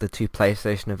like the 2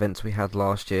 PlayStation events we had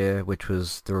last year, which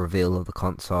was the reveal of the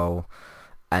console,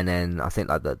 and then I think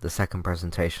like the second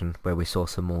presentation where we saw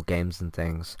some more games and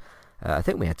things, I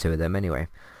think we had 2 of them anyway.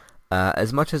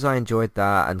 As much as I enjoyed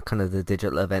that and kind of the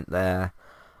digital event there,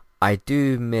 I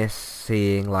do miss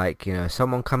seeing like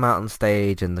someone come out on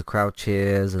stage and the crowd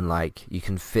cheers and like you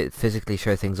can physically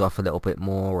show things off a little bit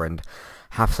more and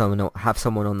have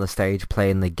someone on the stage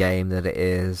playing the game that it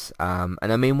is. And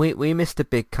I mean we missed a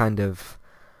big kind of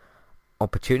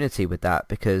opportunity with that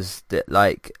because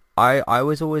like I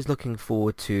was always looking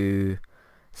forward to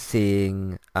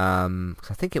seeing 'cause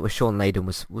I think it was Sean Layden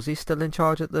was he still in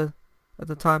charge at the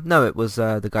time? No, it was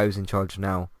the guy who's in charge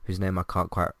now, whose name I can't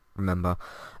quite remember.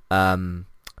 Um,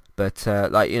 but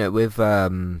like with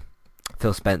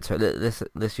Phil Spencer,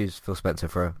 let's use Phil Spencer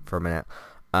for a minute.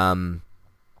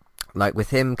 Like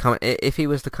with him coming, if he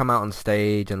was to come out on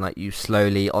stage and like you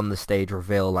slowly on the stage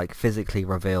reveal, like physically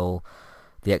reveal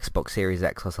the Xbox Series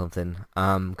X or something.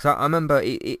 Because I remember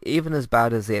even as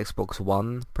bad as the Xbox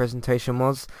One presentation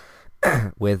was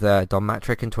with Don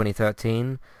Matrick in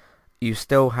 2013, you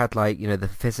still had like the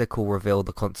physical reveal of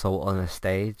the console on a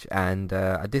stage, and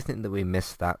I do think that we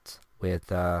missed that with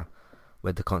the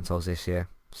consoles this year.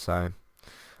 So,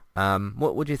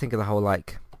 what do you think of the whole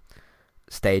like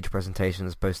stage presentation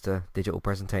as opposed to digital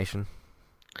presentation?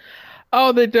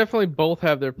 Oh, they definitely both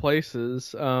have their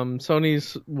places.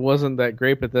 Sony's wasn't that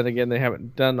great, but then again, they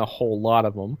haven't done a whole lot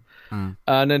of them. Mm.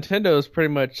 Nintendo is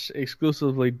pretty much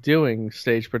exclusively doing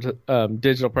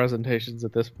digital presentations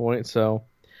at this point. So,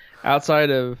 outside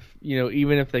of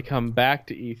even if they come back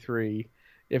to E3,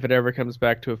 if it ever comes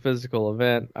back to a physical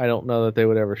event, I don't know that they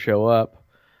would ever show up.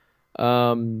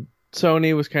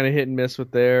 Sony was kind of hit and miss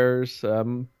with theirs.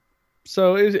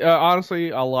 Honestly,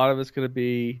 a lot of it's going to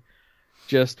be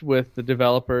just with the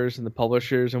developers and the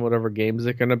publishers and whatever games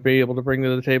they're going to be able to bring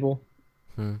to the table.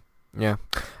 Yeah,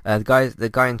 the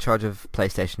guy in charge of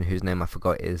PlayStation, whose name I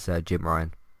forgot, is Jim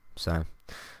Ryan. So,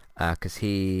 because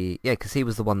he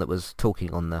was the one that was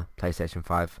talking on the PlayStation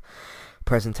 5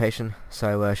 presentation.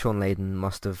 So Sean Layden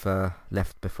must have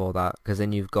left before that. Because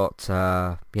then you've got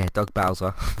Doug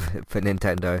Bowser for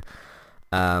Nintendo,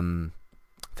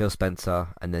 Phil Spencer,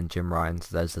 and then Jim Ryan.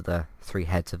 So those are the three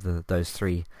heads of those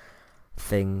three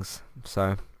things.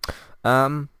 So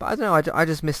but I don't know, I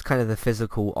just missed kind of the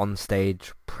physical on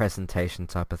stage presentation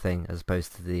type of thing as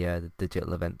opposed to the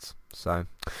digital events. So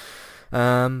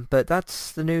but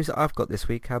that's the news that I've got this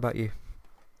week. How about you?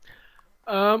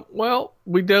 Well,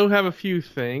 we do have a few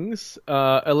things.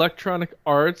 Electronic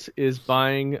Arts is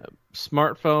buying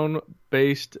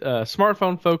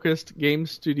smartphone-focused game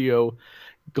studio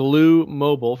Glue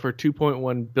Mobile for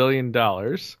 $2.1 billion.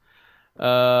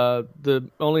 The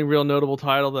only real notable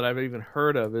title that I've even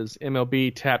heard of is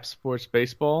MLB Tap Sports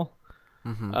Baseball.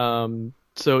 Mm-hmm.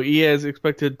 So EA is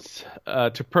expected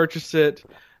to purchase it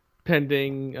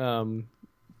pending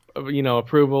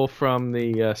approval from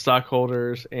the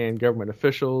stockholders and government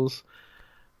officials.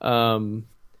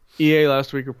 EA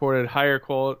last week reported higher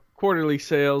quarterly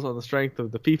sales on the strength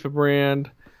of the FIFA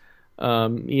brand.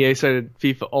 EA cited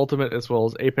FIFA Ultimate as well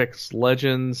as Apex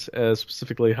Legends as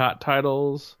specifically hot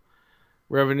titles.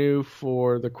 Revenue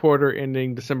for the quarter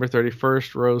ending December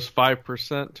 31st rose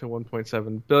 5% to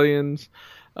 $1.7 billion,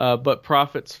 but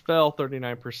profits fell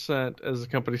 39% as the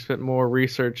company spent more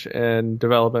research and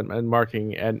development and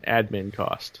marketing and admin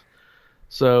cost.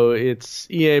 So it's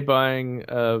EA buying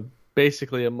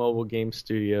basically a mobile game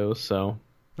studio. So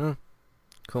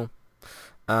Cool.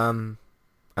 I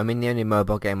mean, the only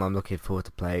mobile game I'm looking forward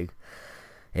to playing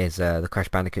is the Crash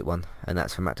Bandicoot one, and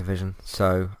that's from Activision.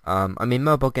 So, I mean,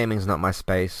 mobile gaming is not my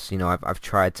space. I've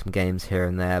tried some games here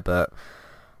and there, but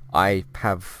I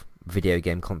have video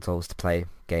game consoles to play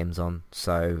games on.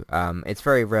 So, it's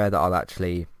very rare that I'll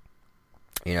actually,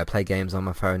 play games on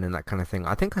my phone and that kind of thing.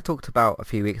 I think I talked about a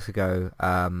few weeks ago.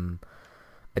 I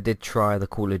did try the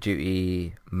Call of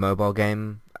Duty mobile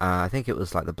game. I think it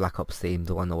was like the Black Ops themed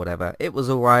one or whatever. It was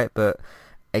alright, but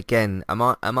again, am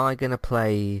I gonna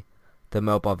play the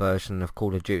mobile version of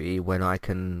Call of Duty when I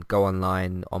can go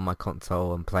online on my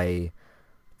console and play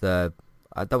I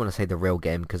don't want to say the real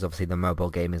game, because obviously the mobile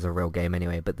game is a real game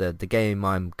anyway, but the game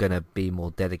I'm gonna be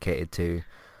more dedicated to,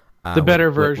 the better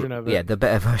version of it. Yeah, the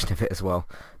better version of it as well,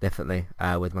 definitely.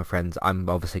 With my friends, I'm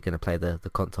obviously gonna play the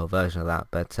console version of that.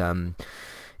 But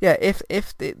yeah, if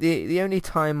the only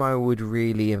time I would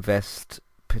really invest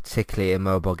particularly in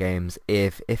mobile games,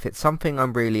 if it's something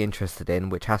I'm really interested in,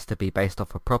 which has to be based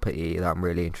off a property that I'm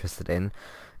really interested in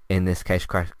this case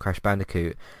Crash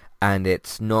Bandicoot, and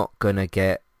it's not gonna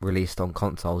get released on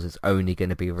consoles, it's only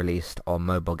gonna be released on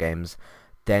mobile games,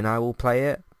 then I will play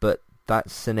it. But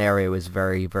that scenario is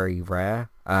very, very rare.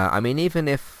 I mean, even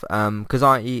if because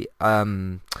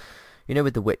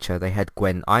with The Witcher, they had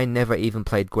Gwen. I never even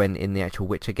played Gwen in the actual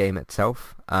Witcher game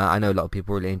itself. I know a lot of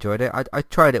people really enjoyed it. I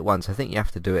tried it once. I think you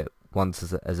have to do it once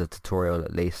as a tutorial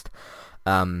at least.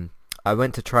 I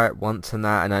went to try it once and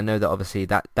I know that obviously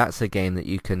that's a game that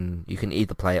you can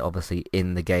either play it obviously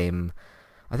in the game.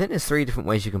 I think there's three different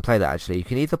ways you can play that actually. You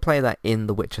can either play that in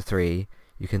The Witcher 3,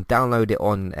 you can download it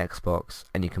on Xbox,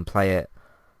 and you can play it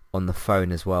on the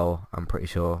phone as well. I'm pretty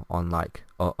sure on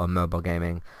on mobile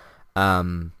gaming.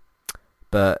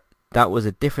 But that was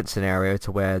a different scenario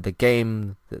to where the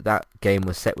game that game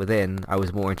was set within. I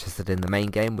was more interested in the main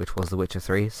game, which was The Witcher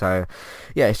 3. So,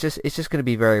 yeah, it's just going to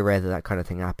be very rare that that kind of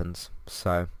thing happens.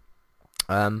 So,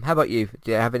 how about you?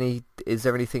 Do you have any? Is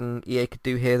there anything EA could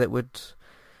do here that would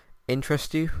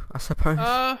interest you? I suppose.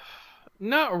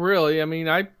 Not really. I mean,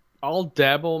 I'll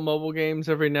dabble in mobile games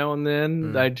every now and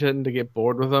then. I tend to get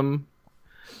bored with them.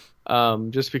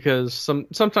 Just because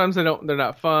sometimes they're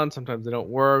not fun, sometimes they don't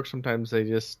work, sometimes they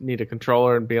just need a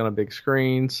controller and be on a big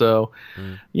screen. So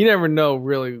you never know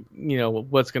really,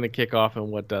 what's going to kick off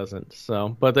and what doesn't.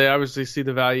 So, but they obviously see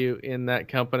the value in that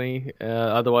company.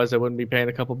 Otherwise, I wouldn't be paying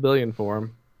a couple billion for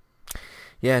them.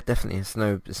 Yeah, definitely. It's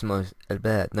no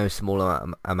small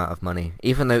amount of money.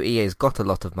 Even though EA's got a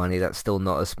lot of money, that's still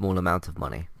not a small amount of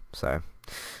money. So.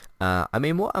 I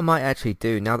mean, what I might actually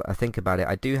do, now that I think about it,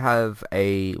 I do have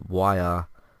a wire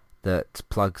that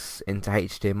plugs into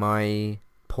HDMI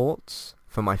ports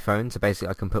for my phone, so basically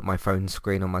I can put my phone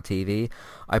screen on my TV.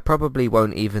 I probably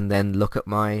won't even then look at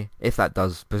if that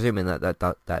does, presuming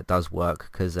that does work,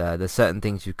 because there's certain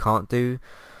things you can't do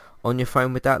on your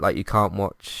phone with that, like you can't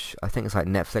watch, I think it's like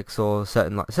Netflix or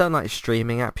certain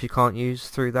streaming apps you can't use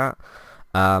through that.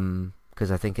 Because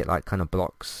I think it like kind of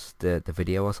blocks the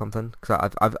video or something.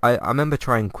 Because I remember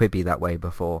trying Quibi that way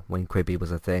before when Quibi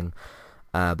was a thing,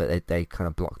 but they kind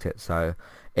of blocked it. So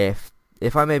if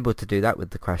I'm able to do that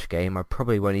with the Crash game, I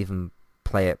probably won't even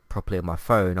play it properly on my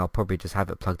phone. I'll probably just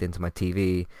have it plugged into my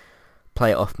TV,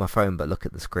 play it off my phone, but look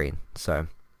at the screen. So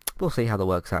we'll see how that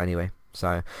works out anyway.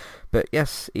 So, but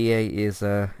yes, EA is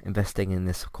investing in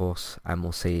this, of course, and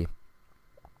we'll see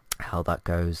how that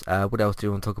goes. What else do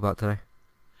you want to talk about today?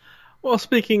 Well,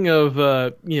 speaking of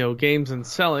games and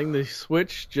selling, the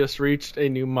Switch just reached a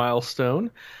new milestone.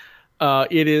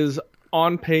 It is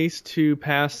on pace to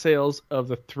pass sales of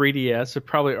the 3DS. It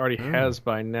probably already has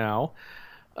by now.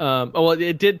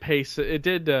 It did pace. It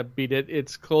did beat it.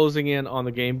 It's closing in on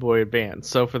the Game Boy Advance.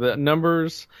 So for the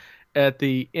numbers, at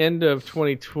the end of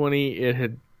 2020, it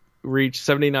had reached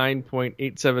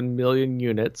 79.87 million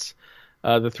units.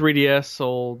 The 3DS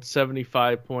sold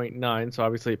 75.9, so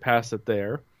obviously it passed it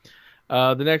there.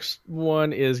 The next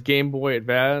one is Game Boy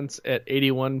Advance at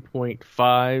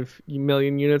 81.5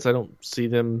 million units. I don't see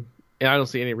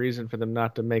any reason for them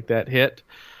not to make that hit.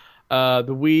 The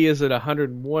Wii is at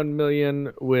 101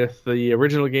 million, with the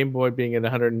original Game Boy being at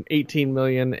 118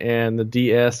 million, and the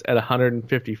DS at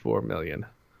 154 million.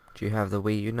 Do you have the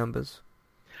Wii U numbers?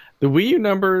 The Wii U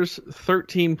numbers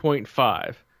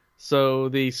 13.5. So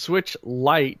the Switch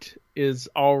Lite is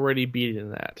already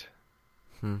beating that.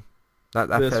 That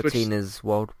 13 Switch is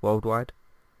worldwide?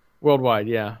 Worldwide,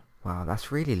 yeah. Wow, that's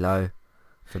really low.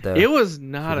 It was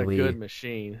not a good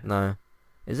machine. No.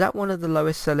 Is that one of the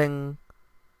lowest selling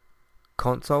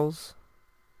consoles?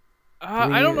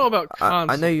 I don't know about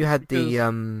consoles. I know you had the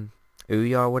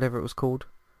Ouya or whatever it was called.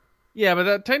 Yeah,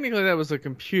 but technically that was a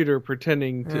computer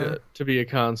pretending to be a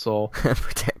console.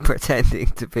 Pretending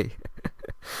to be.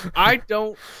 I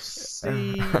don't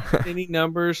see any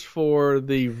numbers for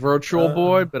the Virtual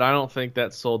Boy, but I don't think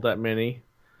that sold that many.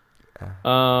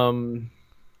 I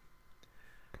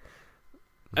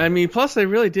mean, plus they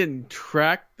really didn't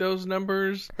track those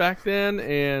numbers back then,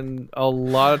 and a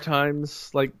lot of times,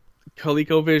 like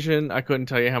ColecoVision, I couldn't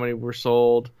tell you how many were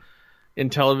sold.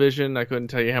 Intellivision, I couldn't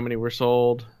tell you how many were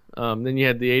sold. Then you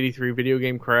had the 83 video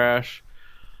game crash.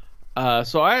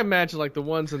 So I imagine like the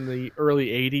ones in the early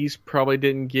 80s probably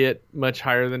didn't get much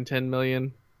higher than 10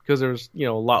 million because there was, a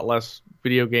lot less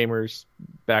video gamers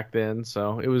back then.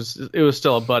 So it was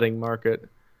still a budding market.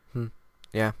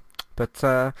 Yeah. But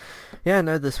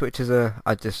no, the Switch is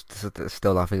I just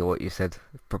still laughing at what you said.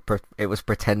 It was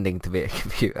pretending to be a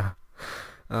computer.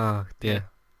 Oh dear.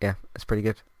 Yeah, it's pretty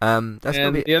good. That's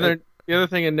and the other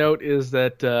thing to note is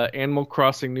that Animal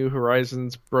Crossing New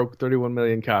Horizons broke 31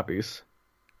 million copies.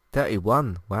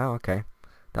 31. Wow. Okay,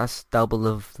 that's double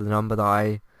of the number that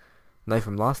I know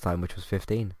from last time, which was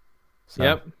 15. So,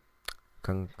 yep.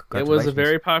 It was a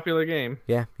very popular game.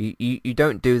 Yeah. You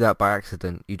don't do that by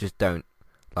accident. You just don't.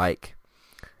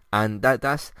 And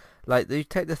that's like, you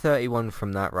take the 31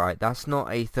 from that, right? That's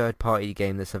not a third-party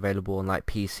game that's available on like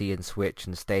PC and Switch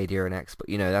and Stadia and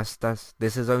Xbox.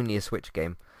 This is only a Switch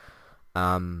game.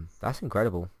 That's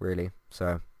incredible, really.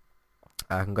 So,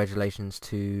 Congratulations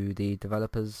to the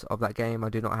developers of that game. I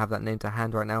do not have that name to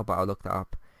hand right now, but I'll look that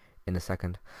up in a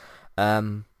second.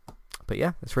 Um, but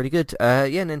yeah, it's really good. Yeah,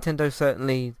 Nintendo's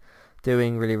certainly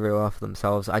doing really, really well for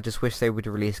themselves. I just wish they would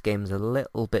release games a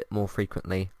little bit more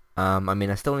frequently. I mean,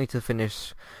 I still need to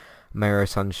finish Mario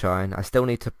Sunshine. I still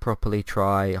need to properly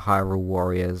try Hyrule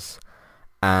Warriors.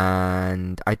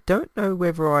 And I don't know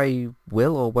whether I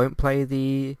will or won't play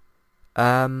the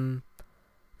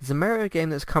there's a Mario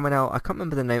game that's coming out. I can't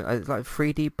remember the name. It's like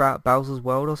 3D Bowser's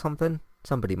World or something.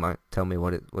 Somebody might tell me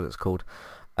what it's called.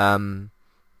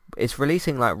 It's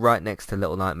releasing like right next to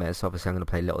Little Nightmares. So obviously I'm going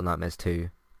to play Little Nightmares 2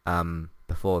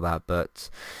 before that. But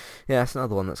yeah, that's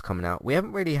another one that's coming out. We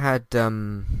haven't really had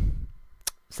Zelda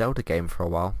game for a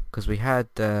while because we had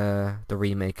the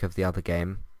remake of the other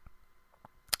game,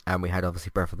 and we had obviously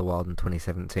Breath of the Wild in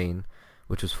 2017,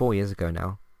 which was 4 years ago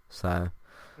now. So.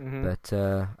 Mm-hmm. But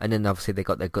and then obviously they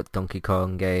got their good Donkey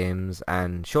Kong games,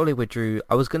 and surely we're due.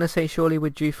 I was gonna say surely we're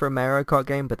due for a Mario Kart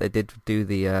game, but they did do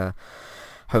the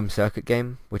home circuit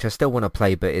game, which I still want to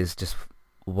play, but is just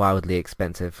wildly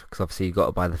expensive because obviously you got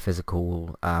to buy the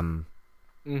physical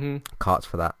carts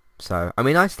for that. So I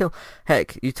mean, I still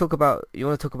heck, you want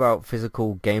to talk about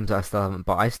physical games that I still haven't,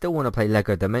 but I still want to play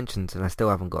Lego Dimensions, and I still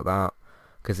haven't got that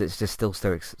because it's just still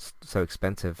so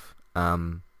expensive.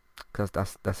 Because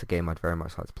that's a game I'd very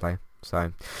much like to play.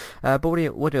 So, but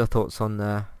what are your thoughts on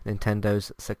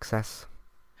Nintendo's success?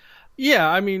 Yeah,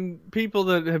 I mean, people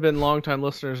that have been longtime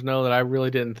listeners know that I really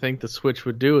didn't think the Switch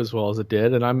would do as well as it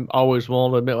did, and I'm always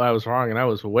willing to admit I was wrong, and I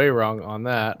was way wrong on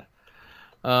that.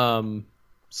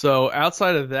 So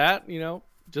outside of that,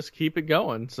 just keep it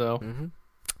going. So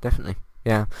Definitely,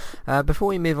 yeah. Before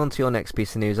we move on to your next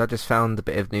piece of news, I just found a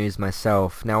bit of news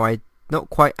myself. Now, I'm not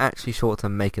quite actually sure what to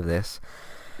make of this.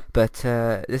 But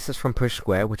this is from Push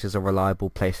Square, which is a reliable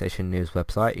PlayStation news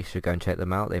website. You should go and check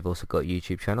them out. They've also got a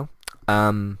YouTube channel.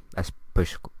 That's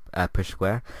Push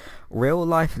Square. Real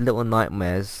life Little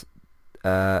Nightmares.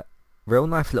 As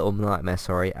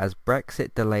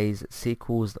Brexit delays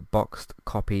sequels boxed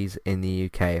copies in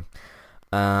the UK.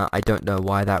 I don't know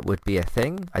why that would be a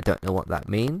thing. I don't know what that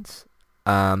means.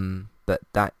 But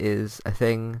that is a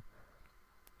thing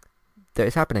that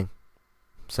is happening.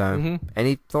 So,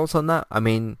 any thoughts on that? I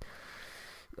mean,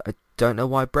 I don't know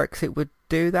why Brexit would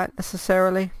do that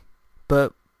necessarily,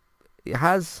 but it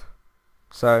has.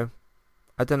 So,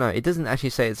 I don't know. It doesn't actually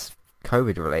say it's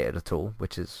COVID related at all,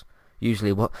 which is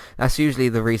usually that's usually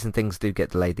the reason things do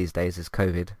get delayed these days is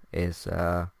COVID, is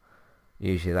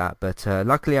usually that. But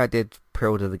luckily I did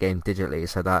pre-order the game digitally,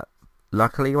 so that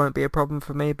luckily won't be a problem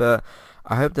for me, but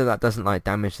I hope that doesn't like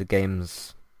damage the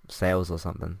game's sales or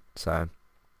something. So,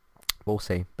 we'll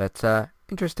see. But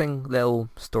interesting little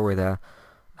story there,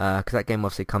 because that game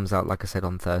obviously comes out, like I said,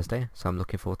 on Thursday, so I'm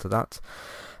looking forward to that.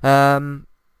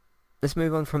 Let's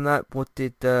move on from that. What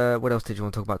else did you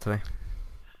want to talk about today?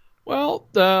 Well,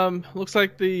 looks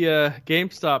like the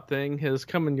GameStop thing has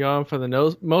come and gone for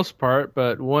the most part,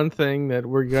 but one thing that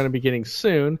we're going to be getting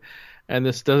soon, and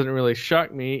this doesn't really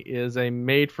shock me, is a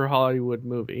made-for-Hollywood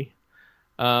movie.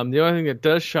 The only thing that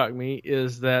does shock me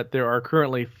is that there are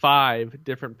currently 5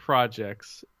 different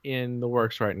projects in the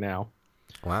works right now.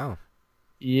 Wow.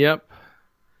 Yep.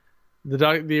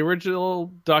 The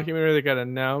original documentary that got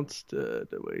announced,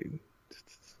 it's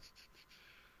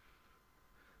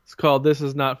called This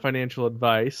Is Not Financial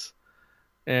Advice,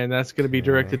 and that's going to be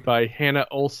directed by Hannah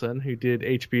Olsen, who did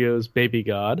HBO's Baby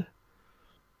God.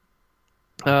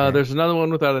 There's another one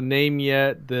without a name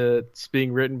yet that's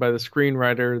being written by the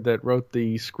screenwriter that wrote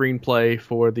the screenplay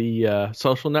for the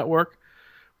Social Network,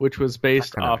 which was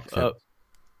based off the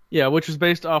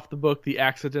book The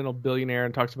Accidental Billionaire,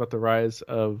 and talks about the rise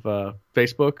of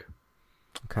Facebook.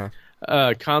 Okay.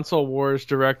 Console Wars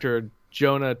director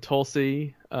Jonah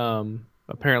Tulsi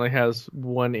apparently has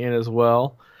one in as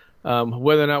well.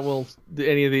 Whether or not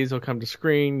any of these will come to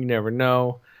screen, you never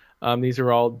know. These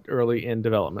are all early in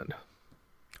development.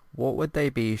 What would they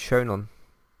be shown on?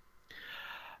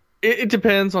 It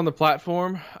depends on the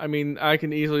platform. I mean, I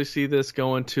can easily see this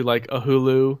going to like a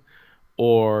Hulu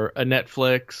or a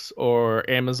Netflix or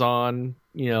Amazon,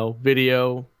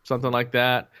 video, something like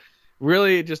that.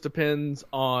 Really, it just depends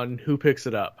on who picks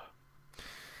it up,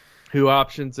 who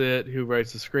options it, who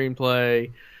writes the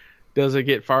screenplay. Does it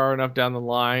get far enough down the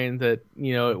line that,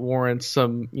 it warrants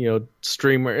some,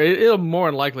 streamer? It'll more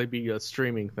than likely be a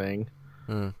streaming thing.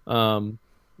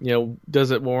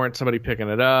 Does it warrant somebody picking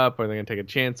it up? Are they going to take a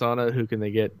chance on it? Who can they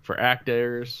get for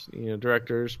actors,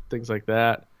 directors, things like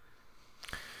that?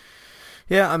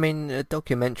 Yeah, I mean, a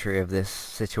documentary of this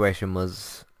situation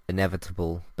was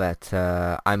inevitable, but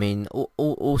I mean,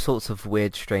 all sorts of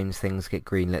weird, strange things get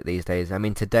greenlit these days. I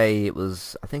mean, today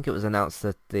I think it was announced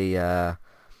that the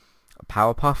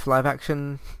Powerpuff live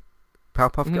action,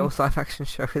 Powerpuff Hmm. Girls live action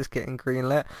show is getting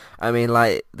greenlit. I mean,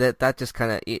 like that just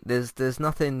kind of there's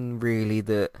nothing really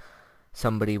that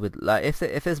somebody would like.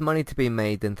 If there's money to be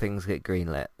made, then things get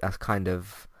greenlit. That's kind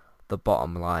of the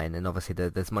bottom line, and obviously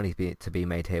there's money to be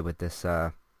made here with this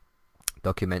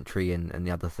documentary and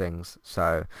the other things.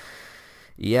 So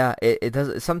yeah, it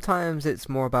does. Sometimes it's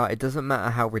more about, it doesn't matter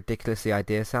how ridiculous the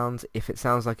idea sounds. If it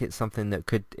sounds like it's something that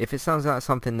could, if it sounds like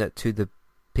something that to the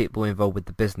people involved with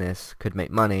the business could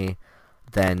make money,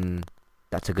 then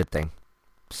that's a good thing.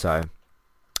 So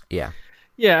yeah,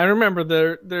 Yeah, I remember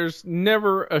there's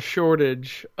never a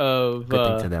shortage good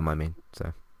thing to them. I mean,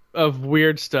 so of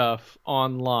weird stuff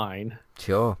online.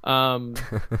 sure. Um,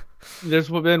 there's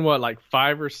been what, like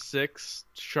 5 or 6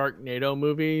 Sharknado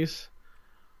movies.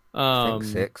 I think Um,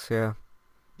 6, yeah, at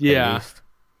yeah, least.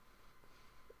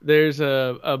 there's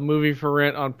a movie for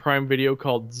rent on Prime Video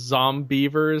called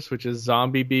Zombievers, which is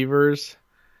Zombie Beavers.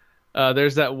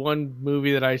 There's that one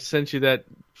movie that I sent you that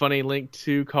funny link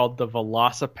to called The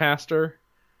Velocipaster.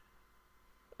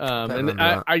 Don't And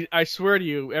remember that. I swear to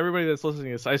you, everybody that's listening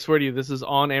to this, I swear to you, this is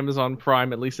on Amazon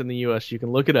Prime, at least in the US. You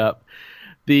can look it up.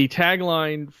 The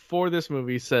tagline for this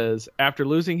movie says, after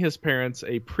losing his parents,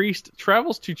 a priest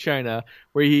travels to China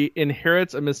where he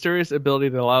inherits a mysterious ability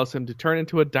that allows him to turn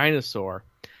into a dinosaur.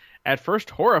 At first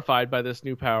horrified by this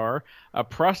new power, a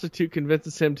prostitute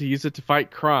convinces him to use it to fight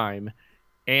crime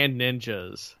and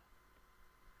ninjas.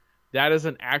 That is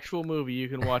an actual movie you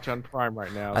can watch on Prime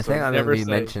right now. I So think I remember never you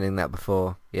say, mentioning that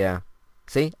before. Yeah.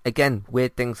 See, again,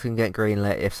 weird things can get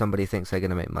greenlit if somebody thinks they're going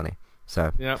to make money.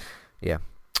 So yeah. yeah.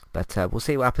 But we'll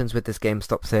see what happens with this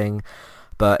GameStop thing.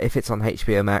 But if it's on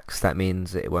HBO Max, that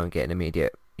means it won't get an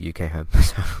immediate UK home.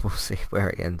 So we'll see where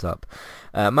it ends up.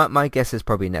 My guess is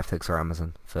probably Netflix or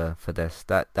Amazon for this.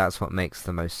 That's what makes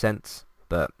the most sense.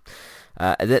 But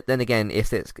then again, if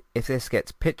this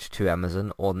gets pitched to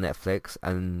Amazon or Netflix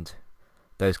and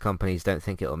those companies don't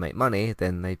think it'll make money,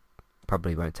 then they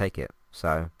probably won't take it.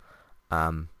 So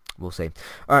we'll see.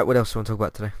 All right, what else do you want to talk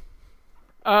about today?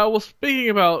 Well, speaking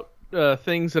about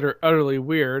things that are utterly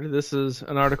weird, this is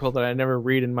an article that I never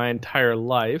read in my entire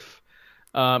life.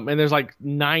 And there's like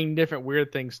 9 different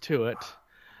weird things to it.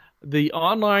 The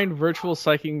online virtual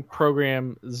cycling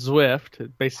program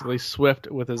Zwift, basically Swift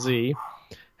with a Z,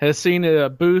 has seen a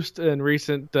boost in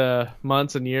recent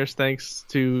months and years thanks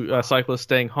to cyclists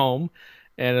staying home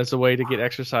and as a way to get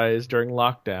exercise during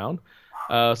lockdown.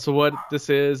 So what this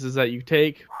is that you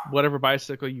take whatever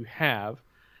bicycle you have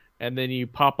and then you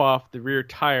pop off the rear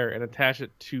tire and attach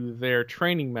it to their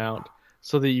training mount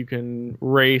so that you can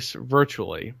race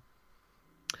virtually.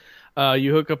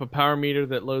 You hook up a power meter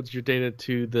that loads your data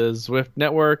to the Zwift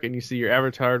network, and you see your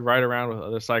avatar ride around with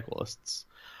other cyclists.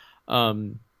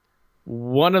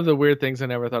 One of the weird things I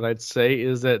never thought I'd say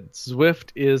is that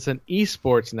Zwift is an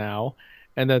esports now,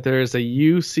 and that there is a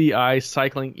UCI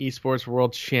Cycling Esports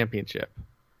World Championship.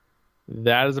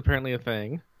 That is apparently a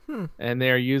thing. And they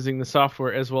are using the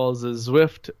software as well as the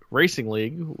Zwift Racing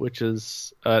League, which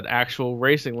is an actual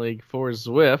racing league for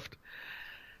Zwift.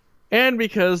 And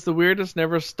because the weirdness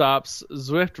never stops,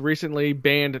 Zwift recently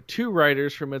banned 2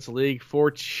 riders from its league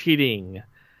for cheating.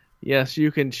 Yes,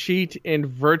 you can cheat in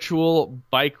virtual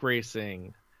bike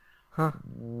racing. Huh?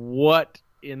 What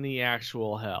in the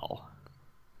actual hell?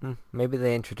 Maybe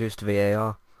they introduced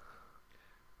VAR.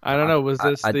 I don't know. Was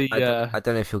this I don't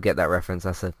know if you'll get that reference.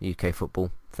 That's a UK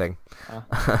football thing.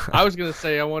 I was gonna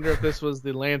say I wonder if this was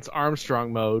the Lance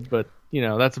Armstrong mode, but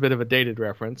that's a bit of a dated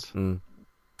reference. All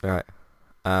right.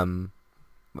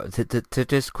 To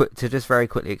just very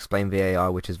quickly explain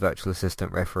VAR, which is virtual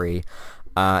assistant referee.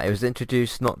 It was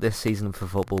introduced not this season for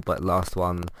football, but last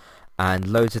one, and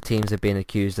loads of teams have been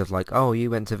accused of like, oh, you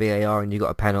went to VAR and you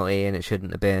got a penalty and it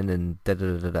shouldn't have been, and da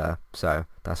da da da. So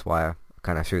that's why I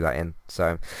kind of threw that in.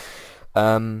 So,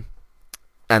 and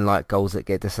like goals that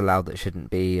get disallowed that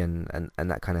shouldn't be, and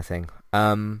that kind of thing.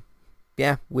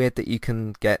 Yeah, weird that you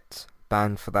can get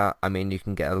banned for that. I mean, you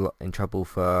can get a lot in trouble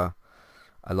for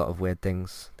a lot of weird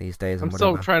things these days. I'm And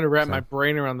still whatever. trying to wrap So, my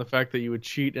brain around the fact that you would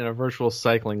cheat in a virtual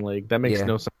cycling league. That makes Yeah.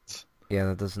 no sense. Yeah,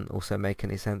 that doesn't also make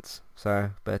any sense. So,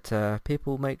 but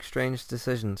people make strange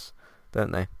decisions,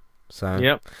 don't they? So,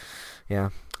 Yep. yeah.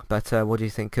 But what do you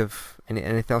think of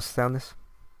anything else to say on this?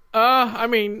 I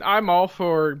mean, I'm all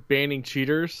for banning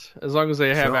cheaters as long as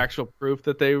they have Sure. actual proof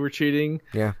that they were cheating.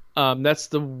 Yeah. That's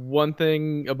the one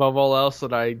thing above all else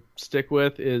that I stick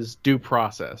with is due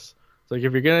process. So like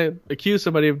if you're gonna accuse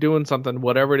somebody of doing something,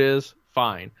 whatever it is,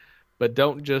 fine, but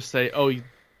don't just say, "Oh,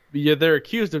 yeah, they're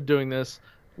accused of doing this,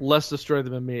 let's destroy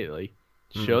them immediately.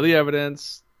 Mm. Show the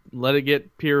evidence, let it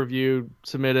get peer reviewed,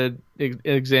 submitted,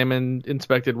 examined,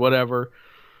 inspected, whatever.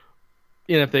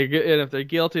 And if they're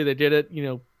guilty, they did it.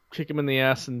 Kick them in the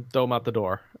ass and throw them out the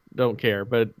door. Don't care.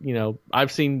 But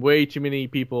I've seen way too many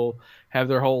people have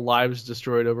their whole lives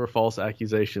destroyed over false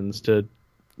accusations to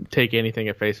take anything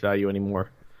at face value anymore.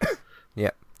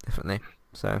 Yeah, definitely.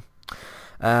 So,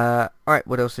 all right.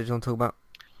 What else did you want to talk about?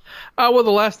 Well,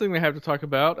 the last thing we have to talk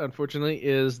about, unfortunately,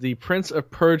 is the Prince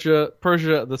of Persia: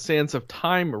 The Sands of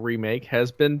Time remake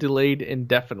has been delayed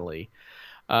indefinitely.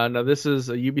 Now, this is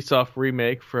a Ubisoft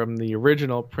remake from the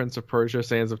original Prince of Persia: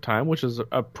 Sands of Time, which is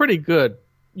a pretty good,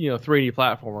 3D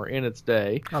platformer in its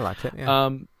day. I liked it. Yeah.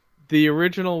 The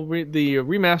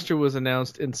remaster was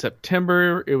announced in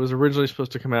September. It was originally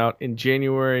supposed to come out in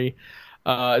January.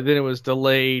 Then it was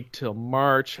delayed till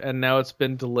March, and now it's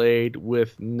been delayed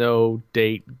with no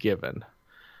date given.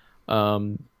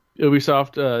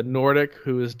 Ubisoft Nordic,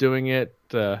 who is doing it,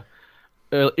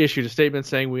 issued a statement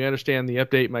saying, "We understand the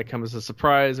update might come as a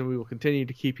surprise, and we will continue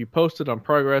to keep you posted on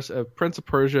progress of Prince of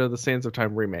Persia: The Sands of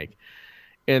Time remake.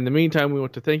 In the meantime, we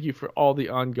want to thank you for all the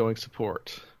ongoing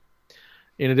support."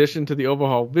 In addition to the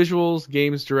overhauled visuals,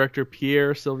 games director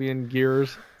Pierre-Sylvain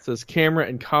Guiraud says camera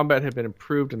and combat have been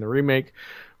improved in the remake,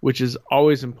 which is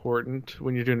always important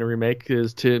when you're doing a remake,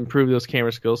 is to improve those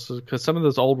camera skills, because some of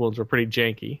those old ones are pretty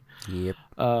janky. Yep.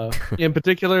 In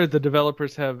particular, the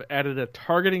developers have added a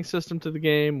targeting system to the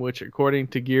game, which, according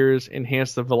to Gears,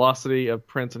 enhanced the velocity of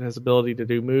Prince and his ability to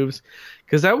do moves,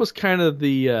 because that was kind of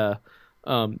the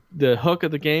hook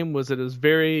of the game, was that it was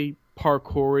very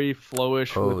parkoury,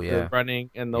 flowish with the running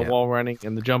and the wall running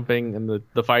and the jumping and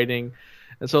the fighting,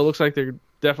 and so it looks like they're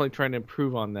definitely trying to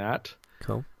improve on that.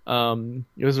 Cool.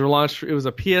 It was relaunched. It was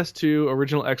a PS2,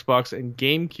 original Xbox, and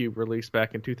GameCube release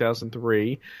back in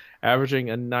 2003, averaging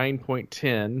a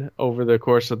 9.10 over the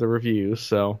course of the review.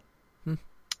 So,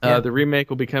 the remake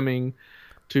will be coming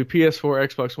to PS4,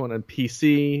 Xbox One, and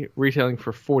PC, retailing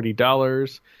for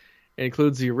 $40. It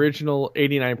includes the original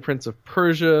 '89 Prince of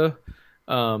Persia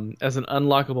as an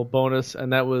unlockable bonus,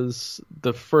 and that was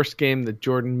the first game that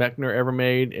Jordan Mechner ever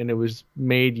made, and it was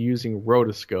made using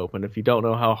rotoscope. And if you don't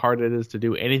know how hard it is to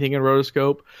do anything in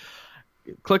rotoscope,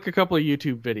 click a couple of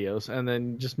YouTube videos, and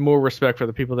then just more respect for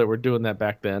the people that were doing that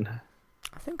back then.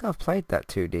 I think I've played that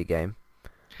 2D game.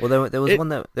 Well, there was one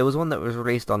that was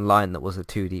released online that was a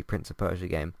 2D Prince of Persia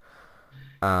game.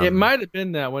 It might have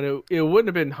been that one. It wouldn't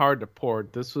have been hard to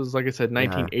port. This was, like I said,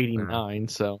 1989.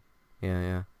 So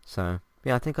yeah. So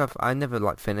yeah, I think I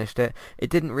never finished it. It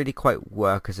didn't really quite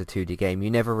work as a 2D game. You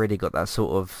never really got that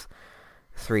sort of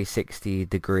 360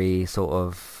 degree sort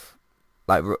of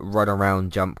run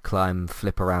around, jump, climb,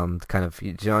 flip around kind of. Do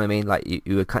you know what I mean? Like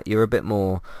you're a bit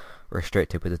more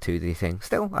restricted with the 2D thing.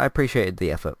 Still, I appreciated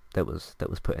the effort that was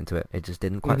put into it. It just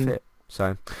didn't quite fit.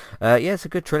 So, yeah, it's a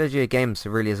good trilogy of games. It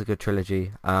really is a good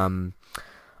trilogy.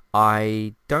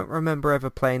 I don't remember ever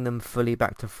playing them fully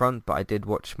back to front, but I did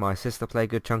watch my sister play a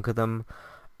good chunk of them.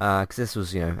 Because this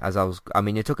was, you're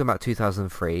talking about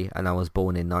 2003, and I was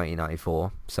born in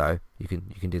 1994, so you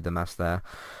can do the maths there.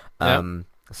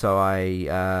 So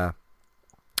I'm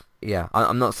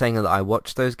not saying that I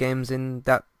watched those games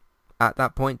at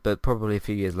that point, but probably a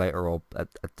few years later or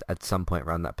at some point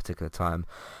around that particular time.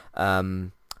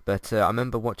 But I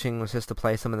remember watching my sister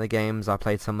play some of the games. I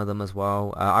played some of them as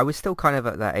well. I was still kind of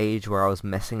at that age where I was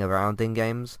messing around in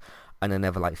games, and I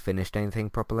never finished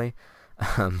anything properly.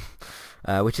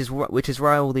 Which is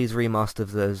why all these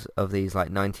remasters of these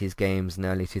 90s games and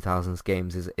early 2000s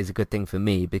games is a good thing for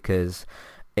me, because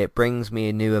it brings me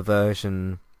a newer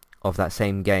version of that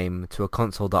same game to a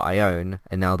console that I own,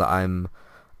 and now that I'm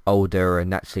older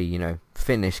and actually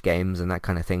finish games and that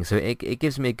kind of thing, so it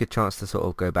gives me a good chance to sort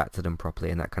of go back to them properly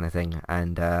and that kind of thing,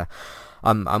 and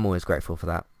I'm always grateful for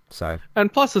that. So,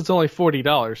 and plus it's only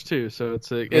 $40 too, so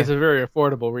it's a very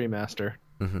affordable remaster.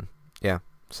 Yeah.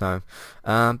 So,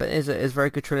 but it's a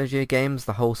very good trilogy of games.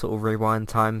 The whole sort of rewind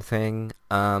time thing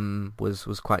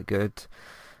was quite good.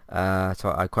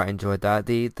 So I quite enjoyed that.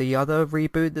 The other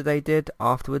reboot that they did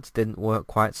afterwards didn't work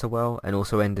quite so well, and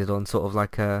also ended on sort of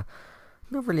a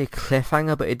not really a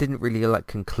cliffhanger, but it didn't really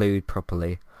conclude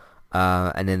properly.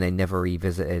 And then they never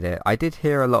revisited it. I did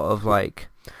hear a lot of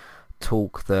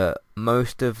talk that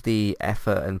most of the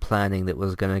effort and planning that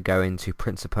was going to go into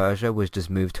Prince of Persia was just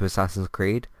moved to Assassin's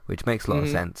Creed, which makes a lot of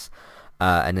sense.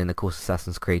 And then of course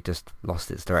Assassin's Creed just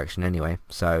lost its direction anyway.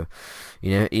 So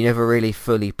you never really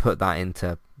fully put that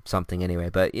into something anyway.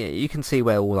 But you can see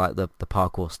where all the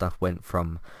parkour stuff went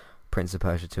from Prince of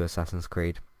Persia to Assassin's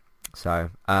Creed. So,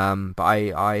 but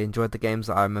I enjoyed the games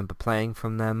that I remember playing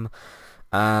from them.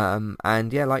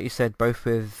 And yeah, like you said, both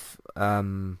with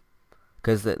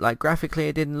because like graphically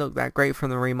it didn't look that great from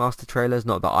the remaster trailers.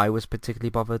 Not that I was particularly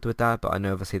bothered with that, but I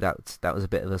know obviously that was a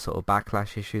bit of a sort of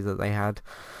backlash issue that they had.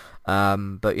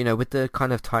 But you know, with the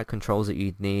kind of tight controls that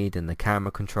you'd need and the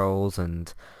camera controls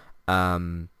and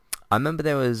I remember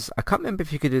I can't remember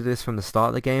if you could do this from the start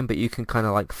of the game, but you can kind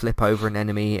of like flip over an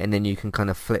enemy and then you can kind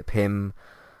of flip him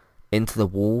into the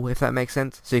wall, if that makes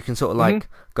sense. So you can sort of like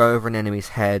go over an enemy's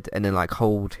head and then like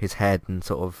hold his head and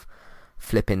sort of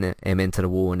flipping him into the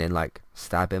wall and then like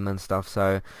stab him and stuff.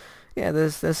 So yeah,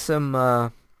 there's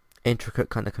some intricate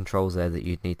kind of controls there that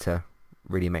you'd need to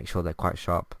really make sure they're quite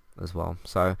sharp as well.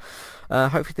 So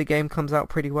hopefully the game comes out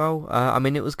pretty well. I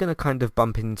mean, it was going to kind of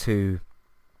bump into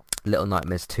Little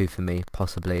Nightmares 2 for me,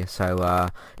 possibly. So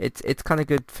it's kind of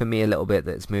good for me a little bit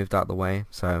that it's moved out of the way.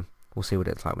 So we'll see what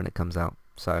it's like when it comes out.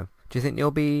 So do you think you'll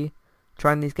be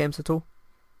trying these games at all?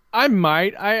 I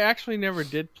might. I actually never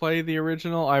did play the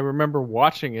original. I remember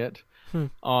watching it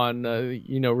on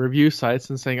review sites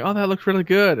and saying, "Oh, that looks really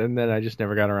good," and then I just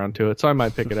never got around to it. So I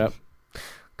might pick it up.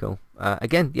 Cool.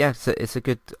 Again, yeah, it's a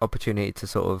good opportunity to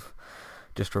sort of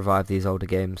just revive these older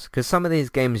games, because some of these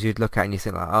games you'd look at and you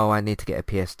think like, oh, I need to get a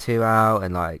PS2 out,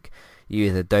 and like you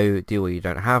either do or you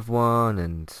don't have one,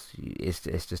 and it's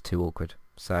just too awkward.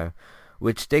 So,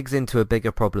 which digs into a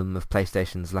bigger problem of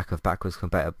PlayStation's lack of backwards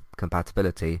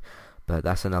compatibility, but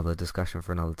that's another discussion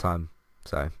for another time.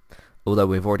 So, although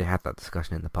we've already had that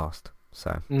discussion in the past.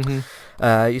 So,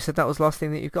 you said that was the last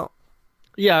thing that you've got?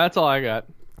 Yeah, that's all I got.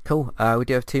 Cool. We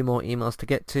do have 2 more emails to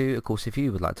get to. Of course, if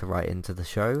you would like to write into the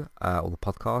show or the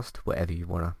podcast, whatever you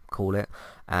want to call it,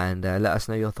 and let us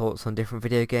know your thoughts on different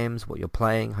video games, what you're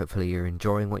playing, hopefully you're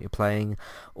enjoying what you're playing,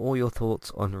 or your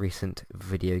thoughts on recent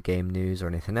video game news or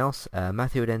anything else.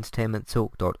 Matthew at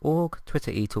entertainmenttalk.org,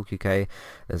 Twitter eTalkUK.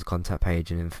 There's a contact page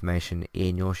and information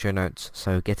in your show notes,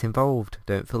 so get involved.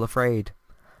 Don't feel afraid.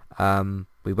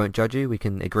 We won't judge you. We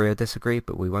can agree or disagree,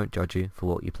 but we won't judge you for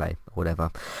what you play or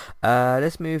whatever.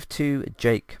 Let's move to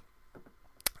Jake.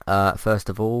 First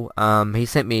of all, he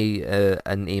sent me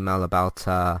an email about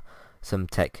some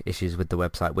tech issues with the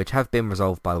website, which have been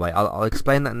resolved, by the way. I'll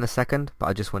explain that in a second, but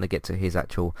I just want to get to his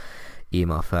actual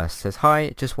email first. It says,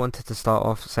 hi, just wanted to start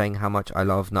off saying how much I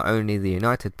love not only the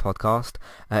United podcast.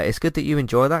 It's good that you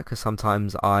enjoy that, because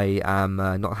sometimes I am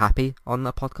not happy on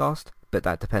the podcast, but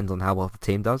that depends on how well the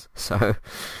team does. So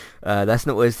that's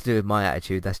not always to do with my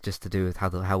attitude. That's just to do with how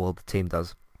well the team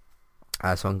does.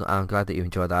 So I'm glad that you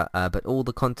enjoy that. But all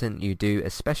the content you do,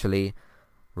 especially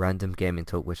Random Gaming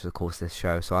Talk, which is of course this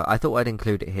show. So I thought I'd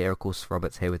include it here. Of course,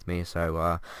 Robert's here with me,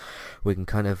 so we can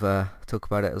kind of talk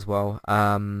about it as well.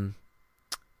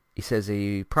 He says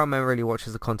he primarily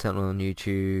watches the content on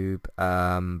YouTube,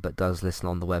 but does listen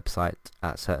on the website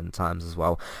at certain times as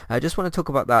well. I just want to talk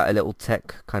about that, a little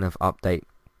tech kind of update.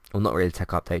 Well, not really tech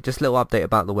update, just a little update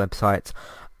about the website.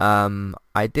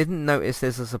 I didn't notice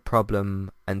this as a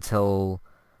problem until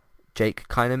Jake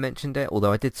kind of mentioned it,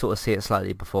 although I did sort of see it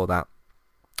slightly before that.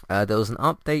 There was an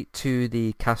update to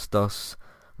the Castos,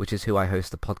 which is who I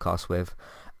host the podcast with.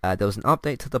 There was an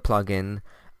update to the plugin,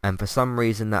 and for some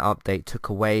reason that update took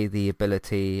away the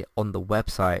ability on the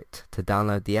website to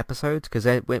download the episodes, because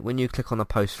when you click on a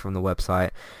post from the website,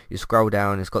 you scroll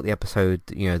down, it's got the episode,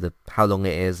 how long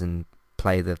it is, and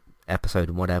play the episode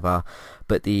and whatever,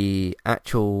 but the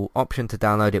actual option to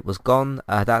download it was gone.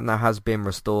 That now has been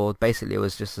restored. Basically, it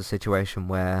was just a situation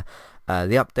where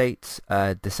the update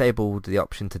disabled the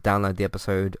option to download the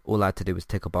episode. All I had to do was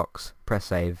tick a box, press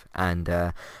save, and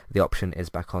the option is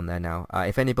back on there now.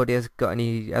 If anybody has got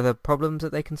any other problems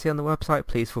that they can see on the website,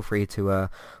 please feel free to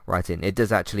write in. It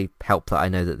does actually help that I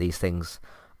know that these things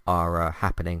are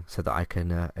happening so that I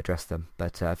can address them.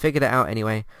 But figured it out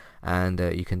anyway, and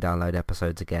you can download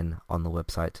episodes again on the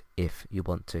website if you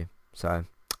want to. So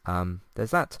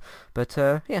there's that. But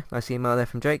yeah, nice email there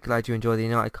from Jake. Glad you enjoy the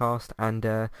United Cast and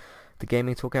the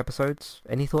Gaming Talk episodes.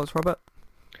 Any thoughts, Robert?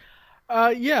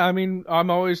 Yeah, I mean,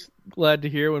 I'm always glad to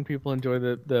hear when people enjoy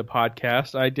the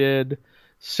podcast. I did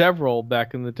several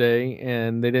back in the day,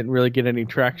 and they didn't really get any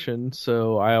traction,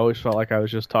 so I always felt like I was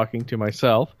just talking to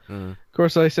myself. Of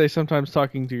course, I say sometimes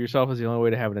talking to yourself is the only way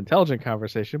to have an intelligent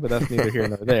conversation, but that's neither here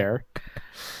nor there.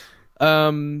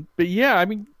 But yeah, I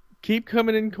mean, keep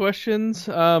coming in questions.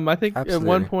 I think Absolutely. At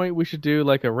one point we should do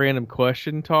like a random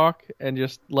question talk and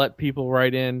just let people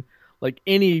write in like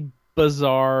any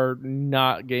bizarre,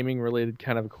 not gaming related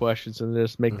kind of questions, and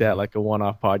just make that like a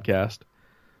one-off podcast.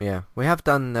 Yeah, we have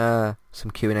done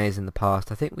some Q&As in the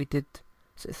past. I think we did,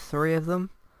 is it 3 of them?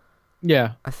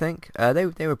 Yeah. I think. They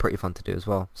were pretty fun to do as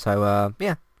well. So,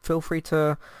 yeah, feel free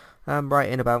to write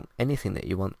in about anything that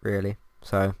you want, really.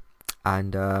 So,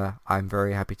 and I'm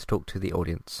very happy to talk to the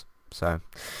audience. So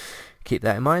keep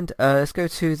that in mind. Let's go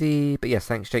to the... But yes,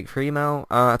 thanks Jake for email.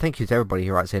 Thank you to everybody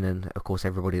who writes in, and of course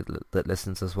everybody that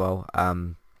listens as well.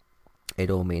 It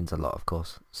all means a lot, of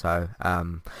course. So I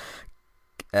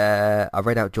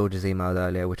read out George's email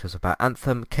earlier, which was about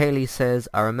Anthem. Kaylee says,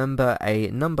 I remember a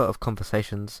number of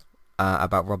conversations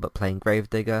about Robert playing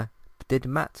Gravedigger. Did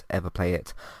Matt ever play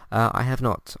it? I have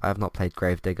not. I have not played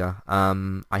Gravedigger.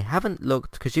 I haven't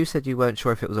looked, because you said you weren't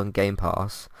sure if it was on Game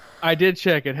Pass. I did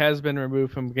check. It has been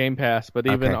removed from Game Pass, but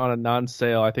even on a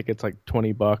non-sale, I think it's like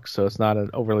 $20, so it's not an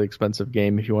overly expensive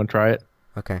game if you want to try it.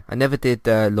 Okay. I never did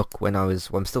look when I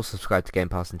was... Well, I'm still subscribed to Game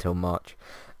Pass until March.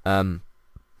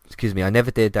 Excuse me. I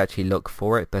never did actually look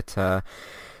for it, but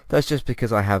that's just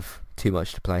because I have too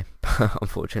much to play,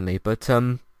 unfortunately. But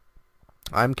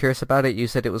I'm curious about it. You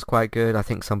said it was quite good. I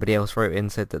think somebody else wrote in,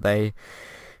 said that they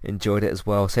enjoyed it as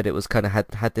well. Said it was kind of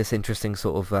had this interesting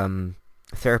sort of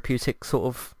therapeutic sort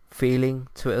of feeling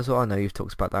to it as well. I know you've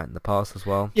talked about that in the past as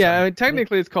well. Yeah, I mean,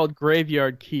 technically it's called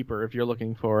Graveyard Keeper if you're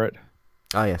looking for it.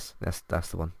 Oh yes,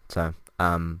 that's the one. So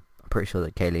I'm pretty sure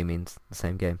that Kaylee means the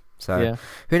same game. So yeah.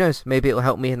 Who knows? Maybe it'll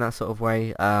help me in that sort of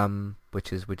way,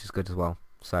 which is good as well.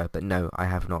 So, but no, I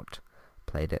have not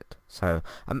played it. So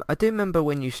I do remember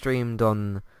when you streamed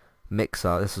on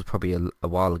Mixer. This was probably a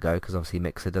while ago, because obviously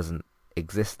Mixer doesn't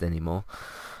exist anymore,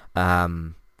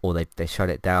 or they shut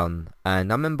it down.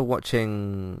 And I remember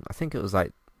watching, I think it was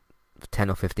like 10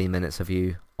 or 15 minutes of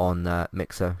you on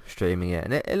Mixer streaming it,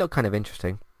 and it looked kind of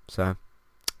interesting. So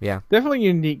yeah, definitely a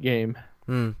unique game.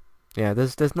 Yeah,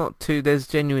 there's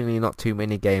genuinely not too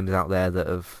many games out there that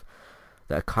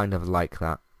are kind of like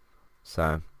that.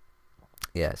 So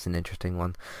yeah, it's an interesting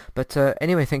one. But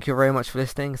anyway, thank you very much for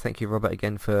listening. Thank you, Robert,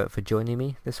 again for joining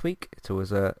me this week. It's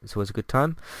always a good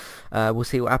time. We'll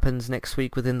see what happens next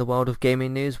week within the world of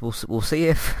gaming news. We'll see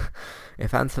if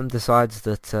Anthem decides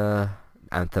that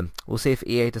We'll see if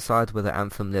EA decides whether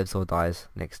Anthem lives or dies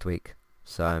next week.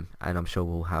 So, and I'm sure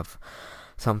we'll have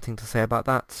something to say about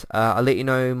that. I'll let you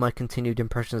know my continued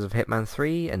impressions of Hitman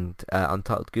 3 and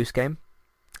Untitled Goose Game.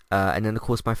 And then, of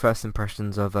course, my first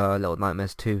impressions of Little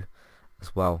Nightmares 2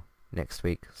 as well next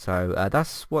week. So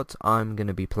that's what I'm going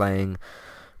to be playing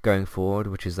going forward,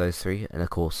 which is those three. And, of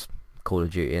course, Call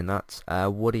of Duty and that.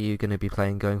 What are you going to be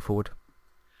playing going forward?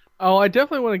 Oh, I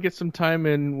definitely want to get some time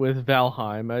in with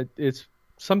Valheim. It's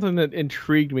something that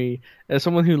intrigued me as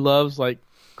someone who loves, like,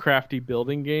 crafty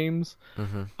building games.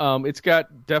 It's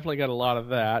definitely got a lot of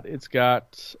that. It's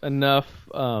got enough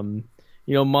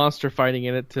monster fighting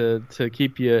in it to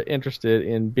keep you interested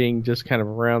in being just kind of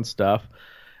around stuff.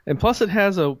 And plus it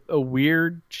has a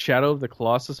weird Shadow of the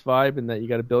Colossus vibe in that you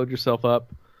got to build yourself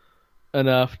up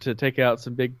enough to take out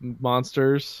some big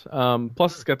monsters.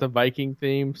 Plus it's got the Viking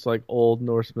themes, like old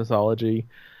Norse mythology.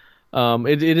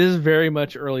 It is very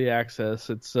much early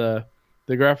access. It's the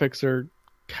graphics are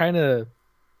kind of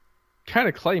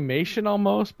claymation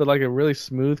almost, but like a really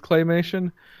smooth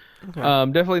claymation. Okay.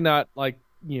 Definitely not like,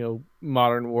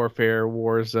 Modern Warfare,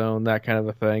 Warzone, that kind of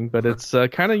a thing, but it's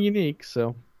kind of unique.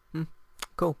 So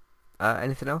cool.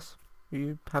 Anything else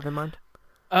you have in mind?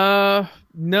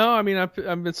 No, I mean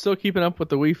I'm still keeping up with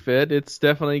the Wii Fit. It's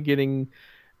definitely getting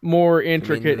more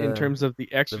intricate in terms of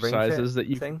the exercises that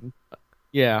you can.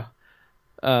 Yeah.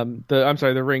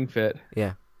 The Ring Fit.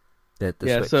 Yeah. The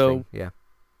Switch thing. Yeah.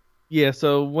 Yeah,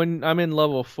 so when I'm in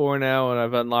level 4 now and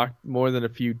I've unlocked more than a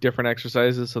few different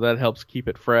exercises, so that helps keep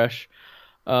it fresh.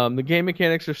 The game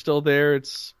mechanics are still there.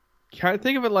 It's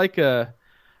think of it like a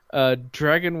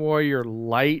Dragon Warrior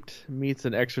Light meets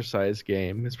an exercise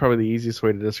game. It's probably the easiest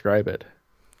way to describe it.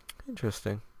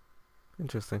 Interesting.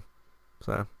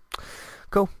 So,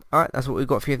 cool. All right, that's what we've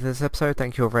got for you for this episode.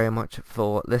 Thank you all very much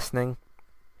for listening.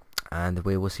 And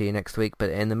we will see you next week.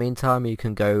 But in the meantime, you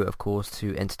can go, of course,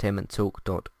 to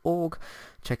entertainmenttalk.org.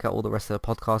 Check out all the rest of the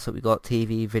podcasts that we got.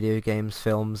 TV, video games,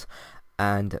 films,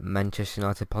 and Manchester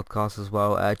United podcasts as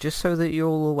well. Just so that you're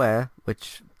all aware,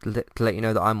 which to let you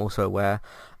know that I'm also aware,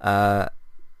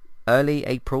 early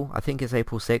April, I think it's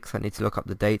April 6th. I need to look up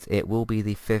the date. It will be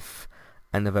the 5th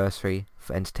anniversary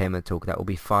for Entertainment Talk. That will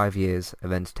be 5 years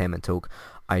of Entertainment Talk.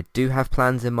 I do have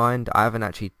plans in mind. I haven't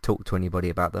actually talked to anybody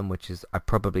about them, which is I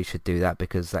probably should do that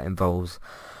because that involves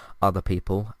other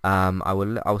people. I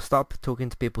will start talking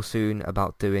to people soon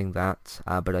about doing that,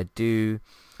 but I do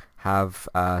have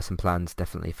some plans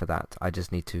definitely for that. I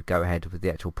just need to go ahead with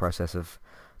the actual process of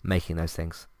making those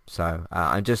things. So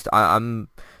I'm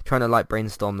trying to like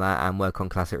brainstorm that and work on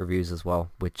classic reviews as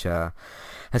well, which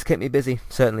has kept me busy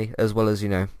certainly, as well as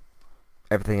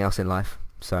everything else in life.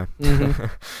 So,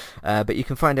 Mm-hmm. but you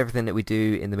can find everything that we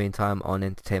do in the meantime on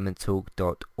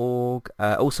entertainmenttalk.org.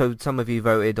 Also, some of you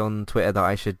voted on Twitter that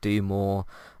I should do more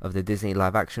of the Disney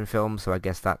live action films, so I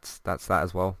guess that's that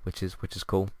as well, which is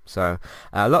cool. So,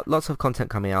 lots of content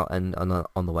coming out and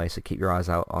on the way. So keep your eyes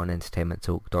out on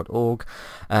entertainmenttalk.org.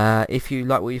 If you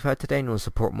like what you've heard today and want to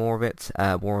support more of it,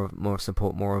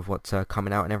 more of what's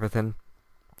coming out and everything,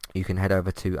 you can head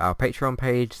over to our Patreon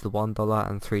page, the $1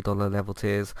 and $3 level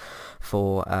tiers,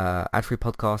 for ad-free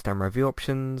podcast and review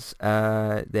options.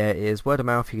 There is word of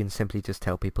mouth. You can simply just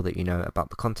tell people that you know about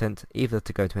the content, either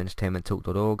to go to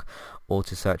entertainmenttalk.org or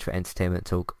to search for Entertainment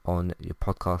Talk on your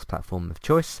podcast platform of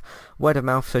choice. Word of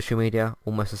mouth, social media,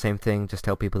 almost the same thing. Just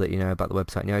tell people that you know about the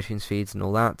website and the iTunes feeds and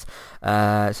all that.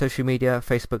 Social media,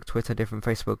 Facebook, Twitter, different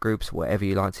Facebook groups, whatever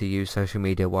you like to use social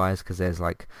media-wise, because there's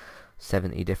like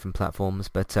 70 different platforms,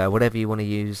 but whatever you want to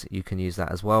use, you can use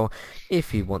that as well.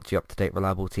 If you want your up-to-date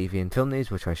reliable TV and film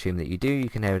news, which I assume that you do, you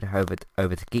can head over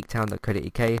to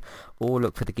geektown.co.uk or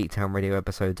look for the Geektown radio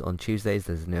episodes on Tuesdays.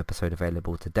 There's a new episode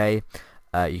available today.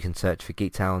 You can search for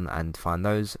Geektown and find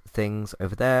those things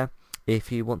over there.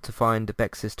 If you want to find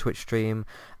Bex's Twitch stream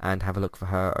and have a look for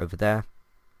her over there,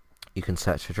 you can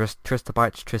search for Trista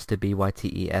Bytes, Trista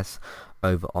Bytes,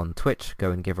 over on Twitch.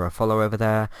 Go and give her a follow over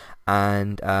there.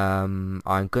 And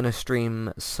I'm going to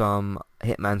stream some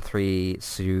Hitman 3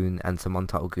 soon and some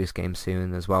Untitled Goose Game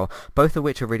soon as well. Both of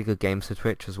which are really good games for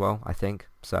Twitch as well, I think.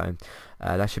 So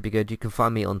that should be good. You can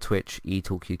find me on Twitch,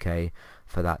 eTalkUK,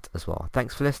 for that as well.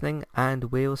 Thanks for listening, and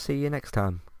we'll see you next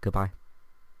time. Goodbye.